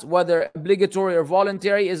fast, whether obligatory or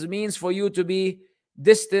voluntary, is means for you to be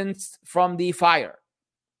distanced from the fire.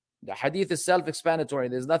 The hadith is self-explanatory.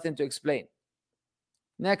 There's nothing to explain.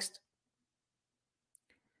 Next.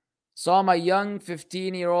 Saw my young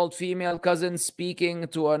 15-year-old female cousin speaking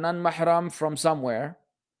to a non-mahram from somewhere.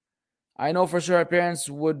 I know for sure her parents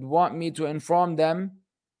would want me to inform them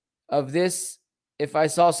of this if I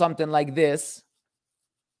saw something like this.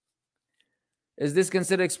 Is this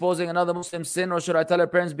considered exposing another Muslim sin, or should I tell her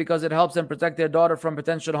parents because it helps them protect their daughter from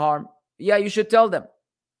potential harm? Yeah, you should tell them.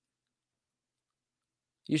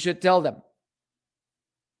 You should tell them.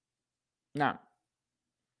 Now,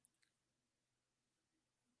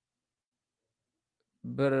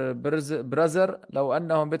 برزر لو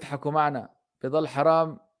أنهم بيضحكوا معنا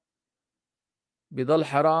بيضل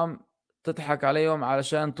حرام تضحك عليهم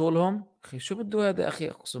علشان طولهم. أخي شو بده هذا أخي؟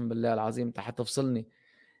 أقسم بالله العظيم أنت حتفصلني.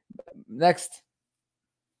 Next.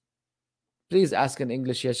 Please ask in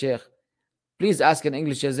English, ya Sheikh. Please ask in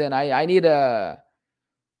English, ya Zain. I need an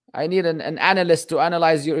analyst to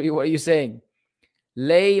analyze what you're saying.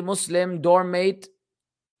 Lay Muslim doormate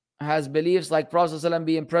has beliefs like Prophet ﷺ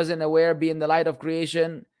being present, aware, being the light of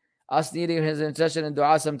creation, us needing his intercession and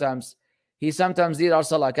dua sometimes. He sometimes needs our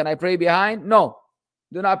salah. Can I pray behind? No.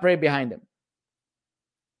 Do not pray behind him.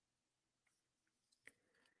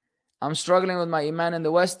 I'm struggling with my Iman in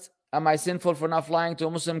the West. Am I sinful for not flying to a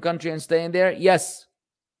Muslim country and staying there? Yes.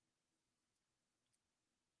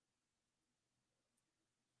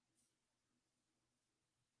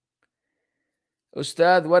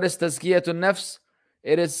 Ustadh, what is tazkiyatun nafs?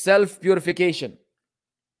 It is self-purification.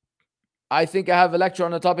 I think I have a lecture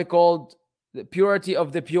on a topic called the purity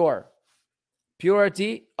of the pure.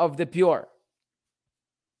 Purity of the pure.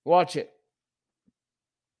 Watch it.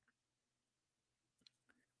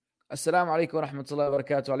 Assalamu alaikum wa rahmatullahi wa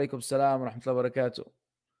barakatuh. Alaikum salam wa rahmatullahi wa barakatuh.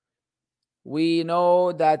 We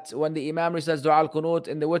know that when the Imam recites Dua al-Qunut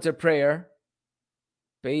in the witr prayer,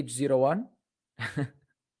 page 01,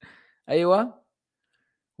 Aywa,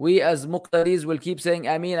 we as Muqtadis will keep saying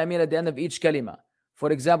Ameen, Ameen at the end of each kalima.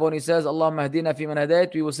 For example, when he says Allahumma hadina fi man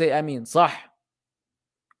hadayt, we will say Ameen, Sah.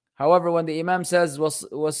 However, when the Imam says was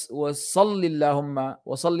salli Allahumma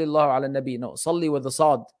wa salli Allahu ala nabi, no, salli with the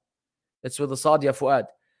sad. It's with the sad, ya Fuad.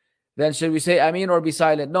 Then should we say Ameen or be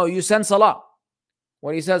silent? No, you send salah.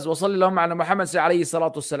 When he says wa salli Allahumma ala Muhammad, say alayhi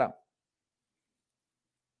salatu salam.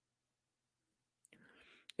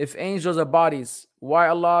 If angels are bodies, why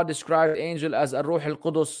Allah described angel as a ruh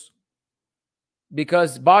al-Qudus?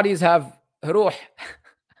 Because bodies have ruh.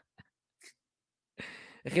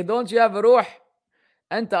 Don't you have a ruh?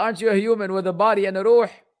 Aren't you a human with a body and a ruh?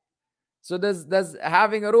 So does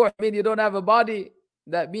having a ruh mean you don't have a body?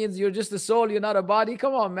 That means you're just a soul, you're not a body?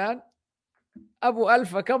 Come on, man. Abu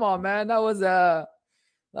Alfa, come on, man. That was a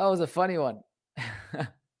funny one.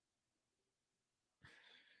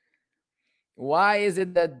 Why is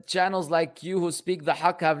it that channels like you who speak the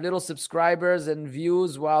haqq have little subscribers and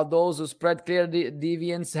views, while those who spread clear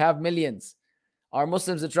deviance have millions? Are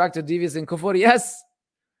Muslims attracted to deviance and kufr? Yes.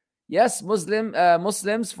 Yes,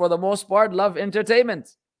 Muslims, for the most part, love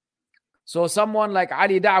entertainment. So someone like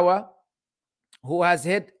Ali Da'wah, who has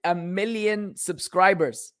hit 1 million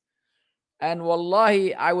subscribers, and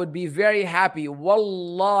wallahi, I would be very happy.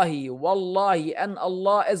 Wallahi, and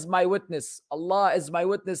Allah is my witness. Allah is my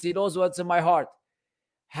witness. He knows what's in my heart.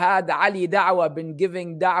 Had Ali Da'wah been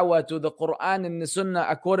giving da'wah to the Quran and the Sunnah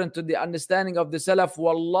according to the understanding of the Salaf,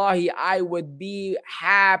 wallahi, I would be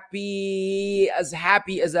happy as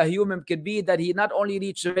a human could be that he not only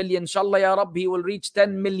reached 1 million, inshallah ya Rabb, he will reach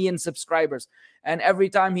 10 million subscribers. And every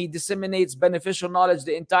time he disseminates beneficial knowledge,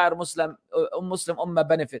 the entire Muslim ummah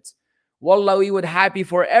benefits. Wallah, we would happy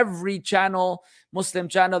for every channel, Muslim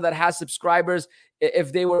channel that has subscribers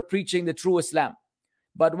if they were preaching the true Islam.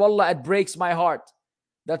 But wallah, it breaks my heart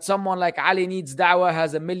that someone like Ali Needs Dawah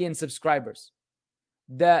has 1 million subscribers.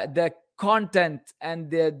 The content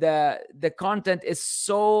and the content is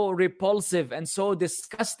so repulsive and so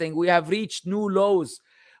disgusting. We have reached new lows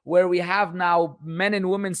where we have now men and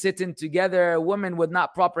women sitting together, women with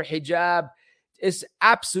not proper hijab. It's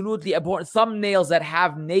absolutely abhorrent. Thumbnails that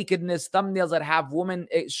have nakedness, thumbnails that have women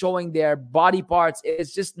showing their body parts.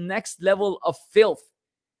 It's just next level of filth.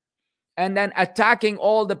 And then attacking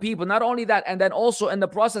all the people. Not only that, and then also in the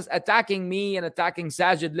process attacking me and attacking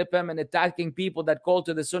Sajid Lipam and attacking people that call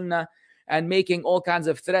to the Sunnah and making all kinds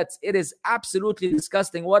of threats. It is absolutely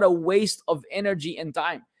disgusting. What a waste of energy and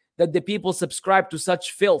time that the people subscribe to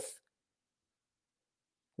such filth.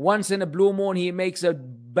 Once in a blue moon, he makes a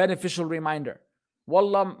beneficial reminder.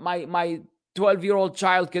 Wallah, my 12-year-old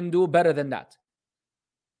child can do better than that.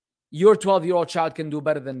 Your 12-year-old child can do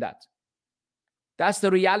better than that. That's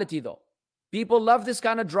the reality, though. People love this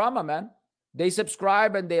kind of drama, man. They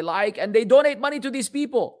subscribe and they like and they donate money to these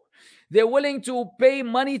people. They're willing to pay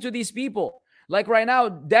money to these people. Like right now,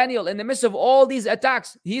 Daniel, in the midst of all these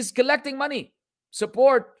attacks, he's collecting money.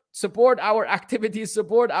 Support our activities,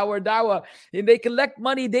 support our dawah. And they collect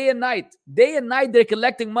money day and night. Day and night, they're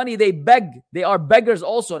collecting money. They beg. They are beggars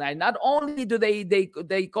also. And not only do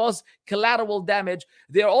they cause collateral damage,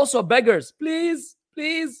 they're also beggars. Please,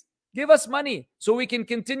 give us money so we can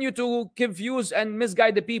continue to confuse and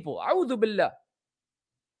misguide the people. A'udhu billah.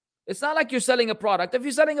 It's not like you're selling a product. If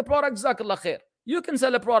you're selling a product, jazakallah khair. You can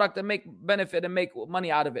sell a product and make benefit and make money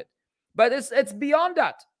out of it. But it's beyond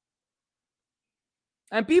that.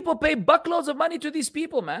 And people pay buckloads of money to these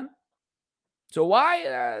people, man. So why?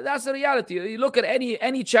 That's the reality. You look at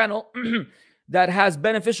any channel that has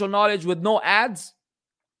beneficial knowledge with no ads,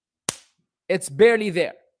 it's barely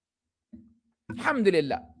there.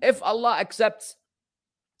 Alhamdulillah. If Allah accepts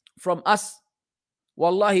from us,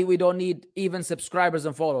 wallahi, we don't need even subscribers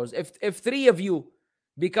and followers. If 3 of you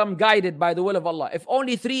become guided by the will of Allah, if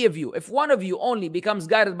only 3 of you, if 1 of you only becomes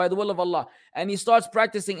guided by the will of Allah and he starts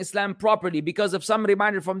practicing Islam properly because of some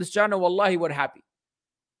reminder from this channel, wallahi, we're happy.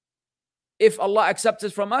 If Allah accepts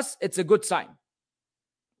it from us, it's a good sign.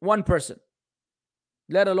 1 person,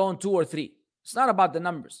 let alone 2 or 3. It's not about the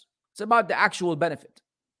numbers. It's about the actual benefit.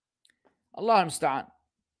 Allah musta'an.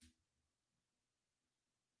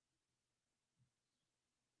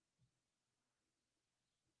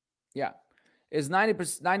 Yeah. Is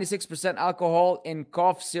 96% alcohol in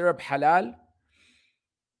cough syrup halal?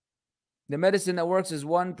 The medicine that works is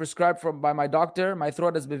one prescribed by my doctor. My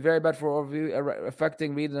throat has been very bad for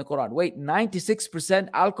affecting reading the Quran. Wait, 96%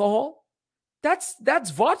 alcohol? That's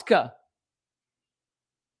vodka.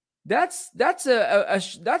 That's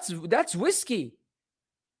whiskey.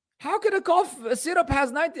 How can a cough syrup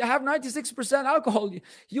have 96% alcohol?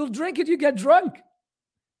 You'll drink it, you get drunk.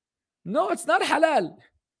 No, it's not halal.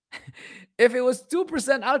 If it was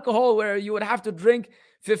 2% alcohol, where you would have to drink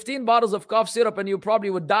 15 bottles of cough syrup and you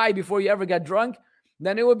probably would die before you ever get drunk,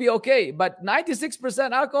 then it would be okay. But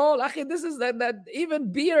 96% alcohol, akhi, this is that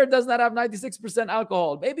even beer does not have 96%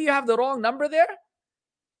 alcohol. Maybe you have the wrong number there.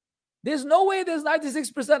 There's no way there's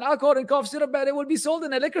 96% alcohol in cough syrup, but it would be sold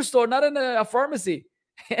in a liquor store, not in a pharmacy.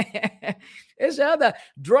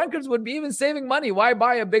 Drunkards would be even saving money. Why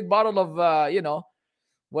buy a big bottle of,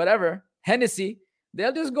 whatever, Hennessy?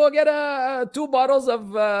 They'll just go get 2 bottles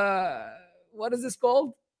of, what is this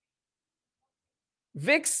called?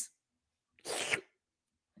 Vicks.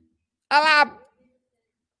 Alab.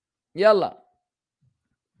 Yalla.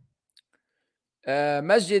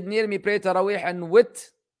 Masjid near me pray Taraweeh and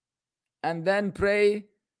wit, and then pray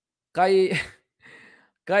Qiyamul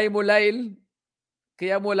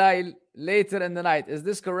Layl later in the night. Is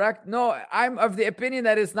this correct? No, I'm of the opinion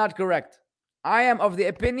that it's not correct. I am of the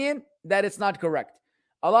opinion that it's not correct.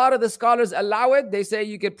 A lot of the scholars allow it. They say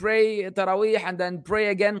you could pray Taraweeh and then pray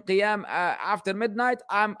again Qiyam after midnight.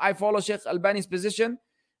 I follow Sheikh Albani's position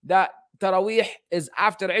that Taraweeh is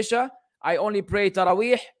after Isha. I only pray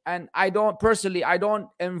Taraweeh, and I don't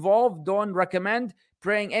recommend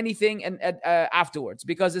praying anything afterwards,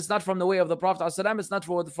 because it's not from the way of the Prophet ﷺ, it's not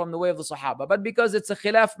from the way of the Sahaba. But because it's a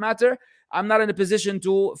khilaf matter, I'm not in a position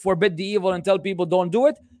to forbid the evil and tell people don't do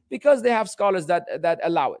it, because they have scholars that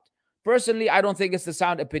allow it. Personally, I don't think it's the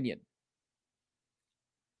sound opinion.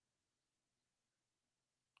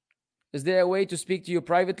 Is there a way to speak to you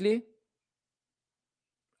privately?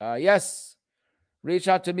 Yes. Reach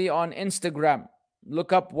out to me on Instagram.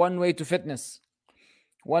 Look up One Way to Fitness.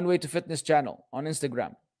 One Way to Fitness channel on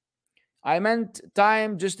Instagram. I meant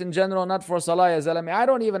time just in general, not for salah, ya zalami. I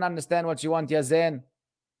don't even understand what you want, ya zain.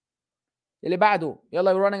 Ili ba'du.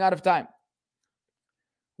 Yalla, we're running out of time.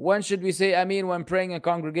 When should we say Ameen when praying in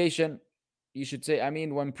congregation? You should say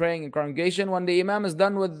Ameen when praying in congregation. When the Imam is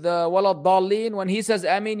done with the Walad Dallin, when he says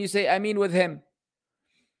Ameen, you say Ameen with him.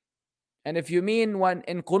 And if you mean when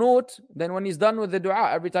in Qunut, then when he's done with the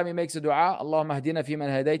dua, every time he makes a dua, Allahumma Ahdina fi man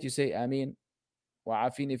Hadeeth, you say Ameen.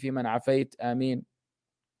 Wa'afini fi man Afayt, Ameen.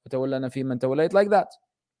 Watawallana fi man tawallayt, like that.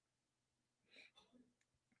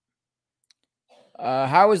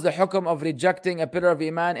 How is the hukum of rejecting a pillar of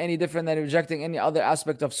Iman any different than rejecting any other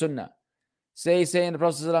aspect of Sunnah? Saying the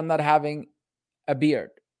Prophet ﷺ not having a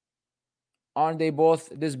beard. Aren't they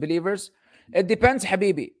both disbelievers? It depends,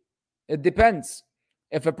 Habibi. It depends.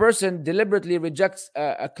 If a person deliberately rejects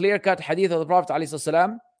a clear-cut hadith of the Prophet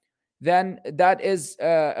ﷺ, then that is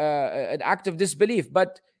an act of disbelief.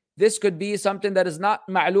 But this could be something that is not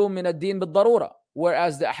ma'loom min ad-din bil-darura.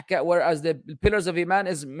 Whereas the pillars of Iman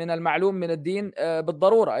is min al-ma'loom min ad-din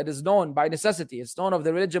bil-darura. It is known by necessity. It's known of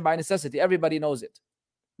the religion by necessity. Everybody knows it.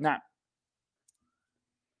 Now,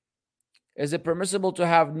 is it permissible to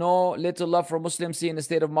have no little love for Muslims, seeing the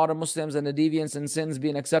state of modern Muslims and the deviance and sins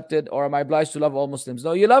being accepted, or am I obliged to love all Muslims?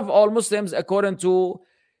 No, you love all Muslims according to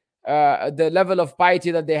the level of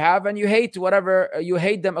piety that they have, and you hate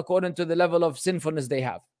them according to the level of sinfulness they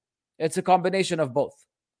have. It's a combination of both.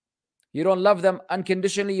 You don't love them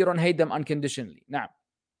unconditionally, you don't hate them unconditionally. نعم.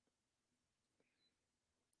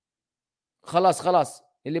 خلاص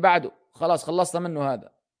اللي بعده خلاص خلصنا منه هذا.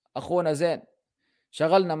 أخونا زين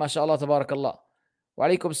شغلنا ما شاء الله تبارك الله.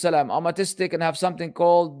 وعليكم السلام. I'm autistic and have something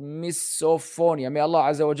called misophonia. May Allah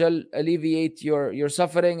Azza wa Jal alleviate your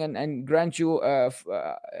suffering and grant you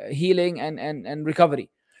healing and recovery.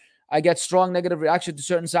 I get strong negative reaction to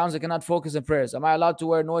certain sounds. I cannot focus in prayers. Am I allowed to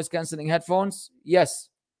wear noise cancelling headphones? Yes.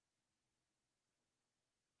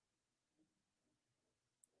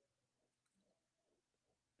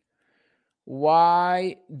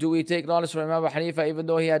 Why do we take knowledge from Imam Abu Hanifa even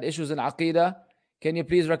though he had issues in Aqidah? Can you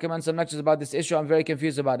please recommend some lectures about this issue? I'm very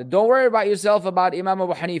confused about it. Don't worry about yourself about Imam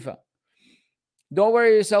Abu Hanifa. Don't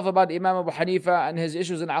worry yourself about Imam Abu Hanifa and his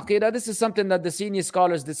issues in Aqidah. This is something that the senior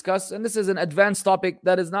scholars discuss, and this is an advanced topic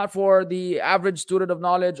that is not for the average student of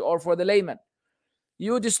knowledge or for the layman.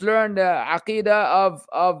 You just learn the Aqidah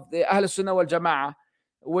of the Ahl Sunnah wal Jama'ah,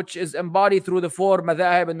 which is embodied through the 4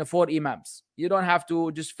 madhahib and the 4 imams. You don't have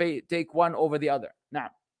to just take one over the other.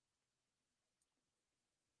 Now,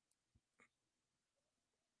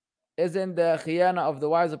 isn't the khiyana of the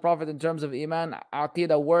wives of the Prophet in terms of Iman,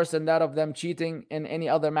 Aqidah, worse than that of them cheating in any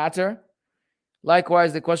other matter?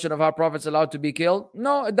 Likewise, the question of how Prophet's allowed to be killed.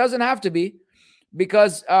 No, it doesn't have to be.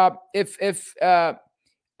 Because if a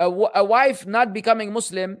wife not becoming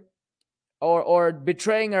Muslim or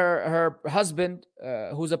betraying her husband,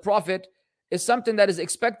 who's a prophet, is something that is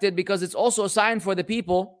expected, because it's also a sign for the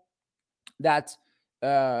people that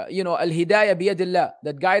al-hidayah biyadillah,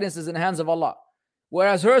 that guidance is in the hands of Allah.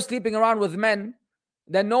 Whereas her sleeping around with men,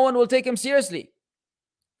 then no one will take him seriously.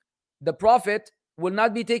 The Prophet will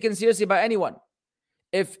not be taken seriously by anyone.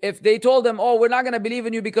 If they told him, oh, we're not going to believe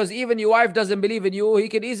in you because even your wife doesn't believe in you, he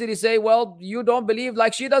could easily say, well, you don't believe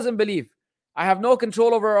like she doesn't believe. I have no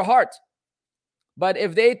control over her heart. But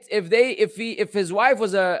if his wife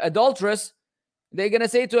was an adulteress, they're going to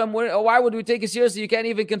say to him, why would we take you seriously? You can't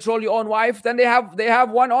even control your own wife. Then they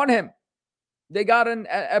have one on him. They got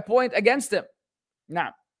a point against him.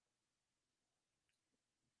 Now,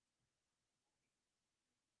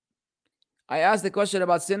 I asked the question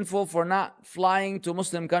about sinful for not flying to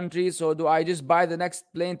Muslim countries. So do I just buy the next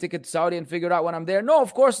plane ticket to Saudi and figure it out when I'm there? No,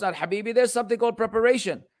 of course not, Habibi. There's something called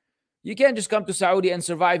preparation. You can't just come to Saudi and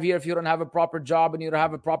survive here if you don't have a proper job and you don't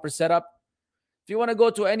have a proper setup. If you want to go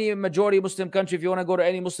to any majority Muslim country, if you want to go to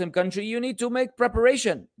any Muslim country, you need to make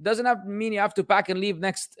preparation. Doesn't have to mean you have to pack and leave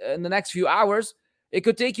in the next few hours. It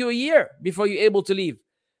could take you a year before you're able to leave.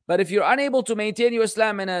 But if you're unable to maintain your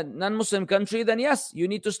Islam in a non-Muslim country, then yes, you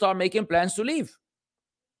need to start making plans to leave.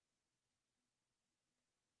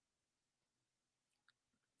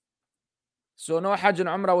 So no Hajj and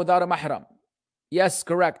Umrah without a mahram. Yes,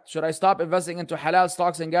 correct. Should I stop investing into halal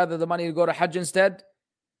stocks and gather the money to go to Hajj instead?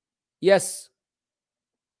 Yes.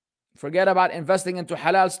 Forget about investing into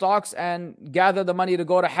halal stocks and gather the money to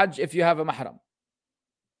go to Hajj if you have a mahram.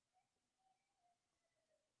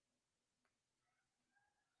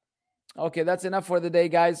 Okay, that's enough for the day,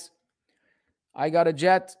 guys. I got a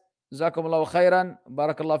jet. Jazakumullahu khairan.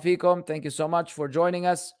 Barakallahu feekum. Thank you so much for joining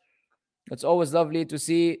us. It's always lovely to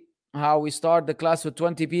see how we start the class with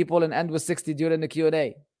 20 people and end with 60 during the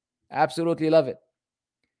Q&A. Absolutely love it.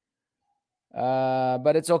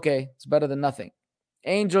 But it's okay. It's better than nothing.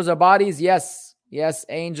 Angels are bodies? Yes. Yes,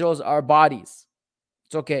 angels are bodies.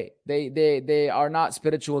 It's okay. They are not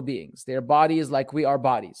spiritual beings. They are bodies like we are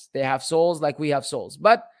bodies. They have souls like we have souls.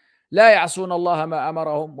 But لا يعصون الله ما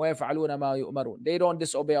أمرهم ويفعلون ما يؤمرون. They don't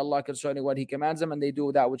disobey Allah concerning what He commands them, and they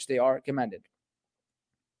do that which they are commanded.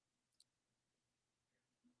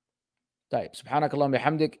 طيب سبحانك اللهم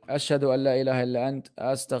بحمدك أشهد أن لا إله إلا أنت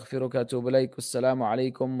أستغفرك وأتوب إليك والسلام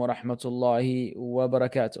عليكم ورحمة الله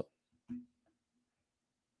وبركاته.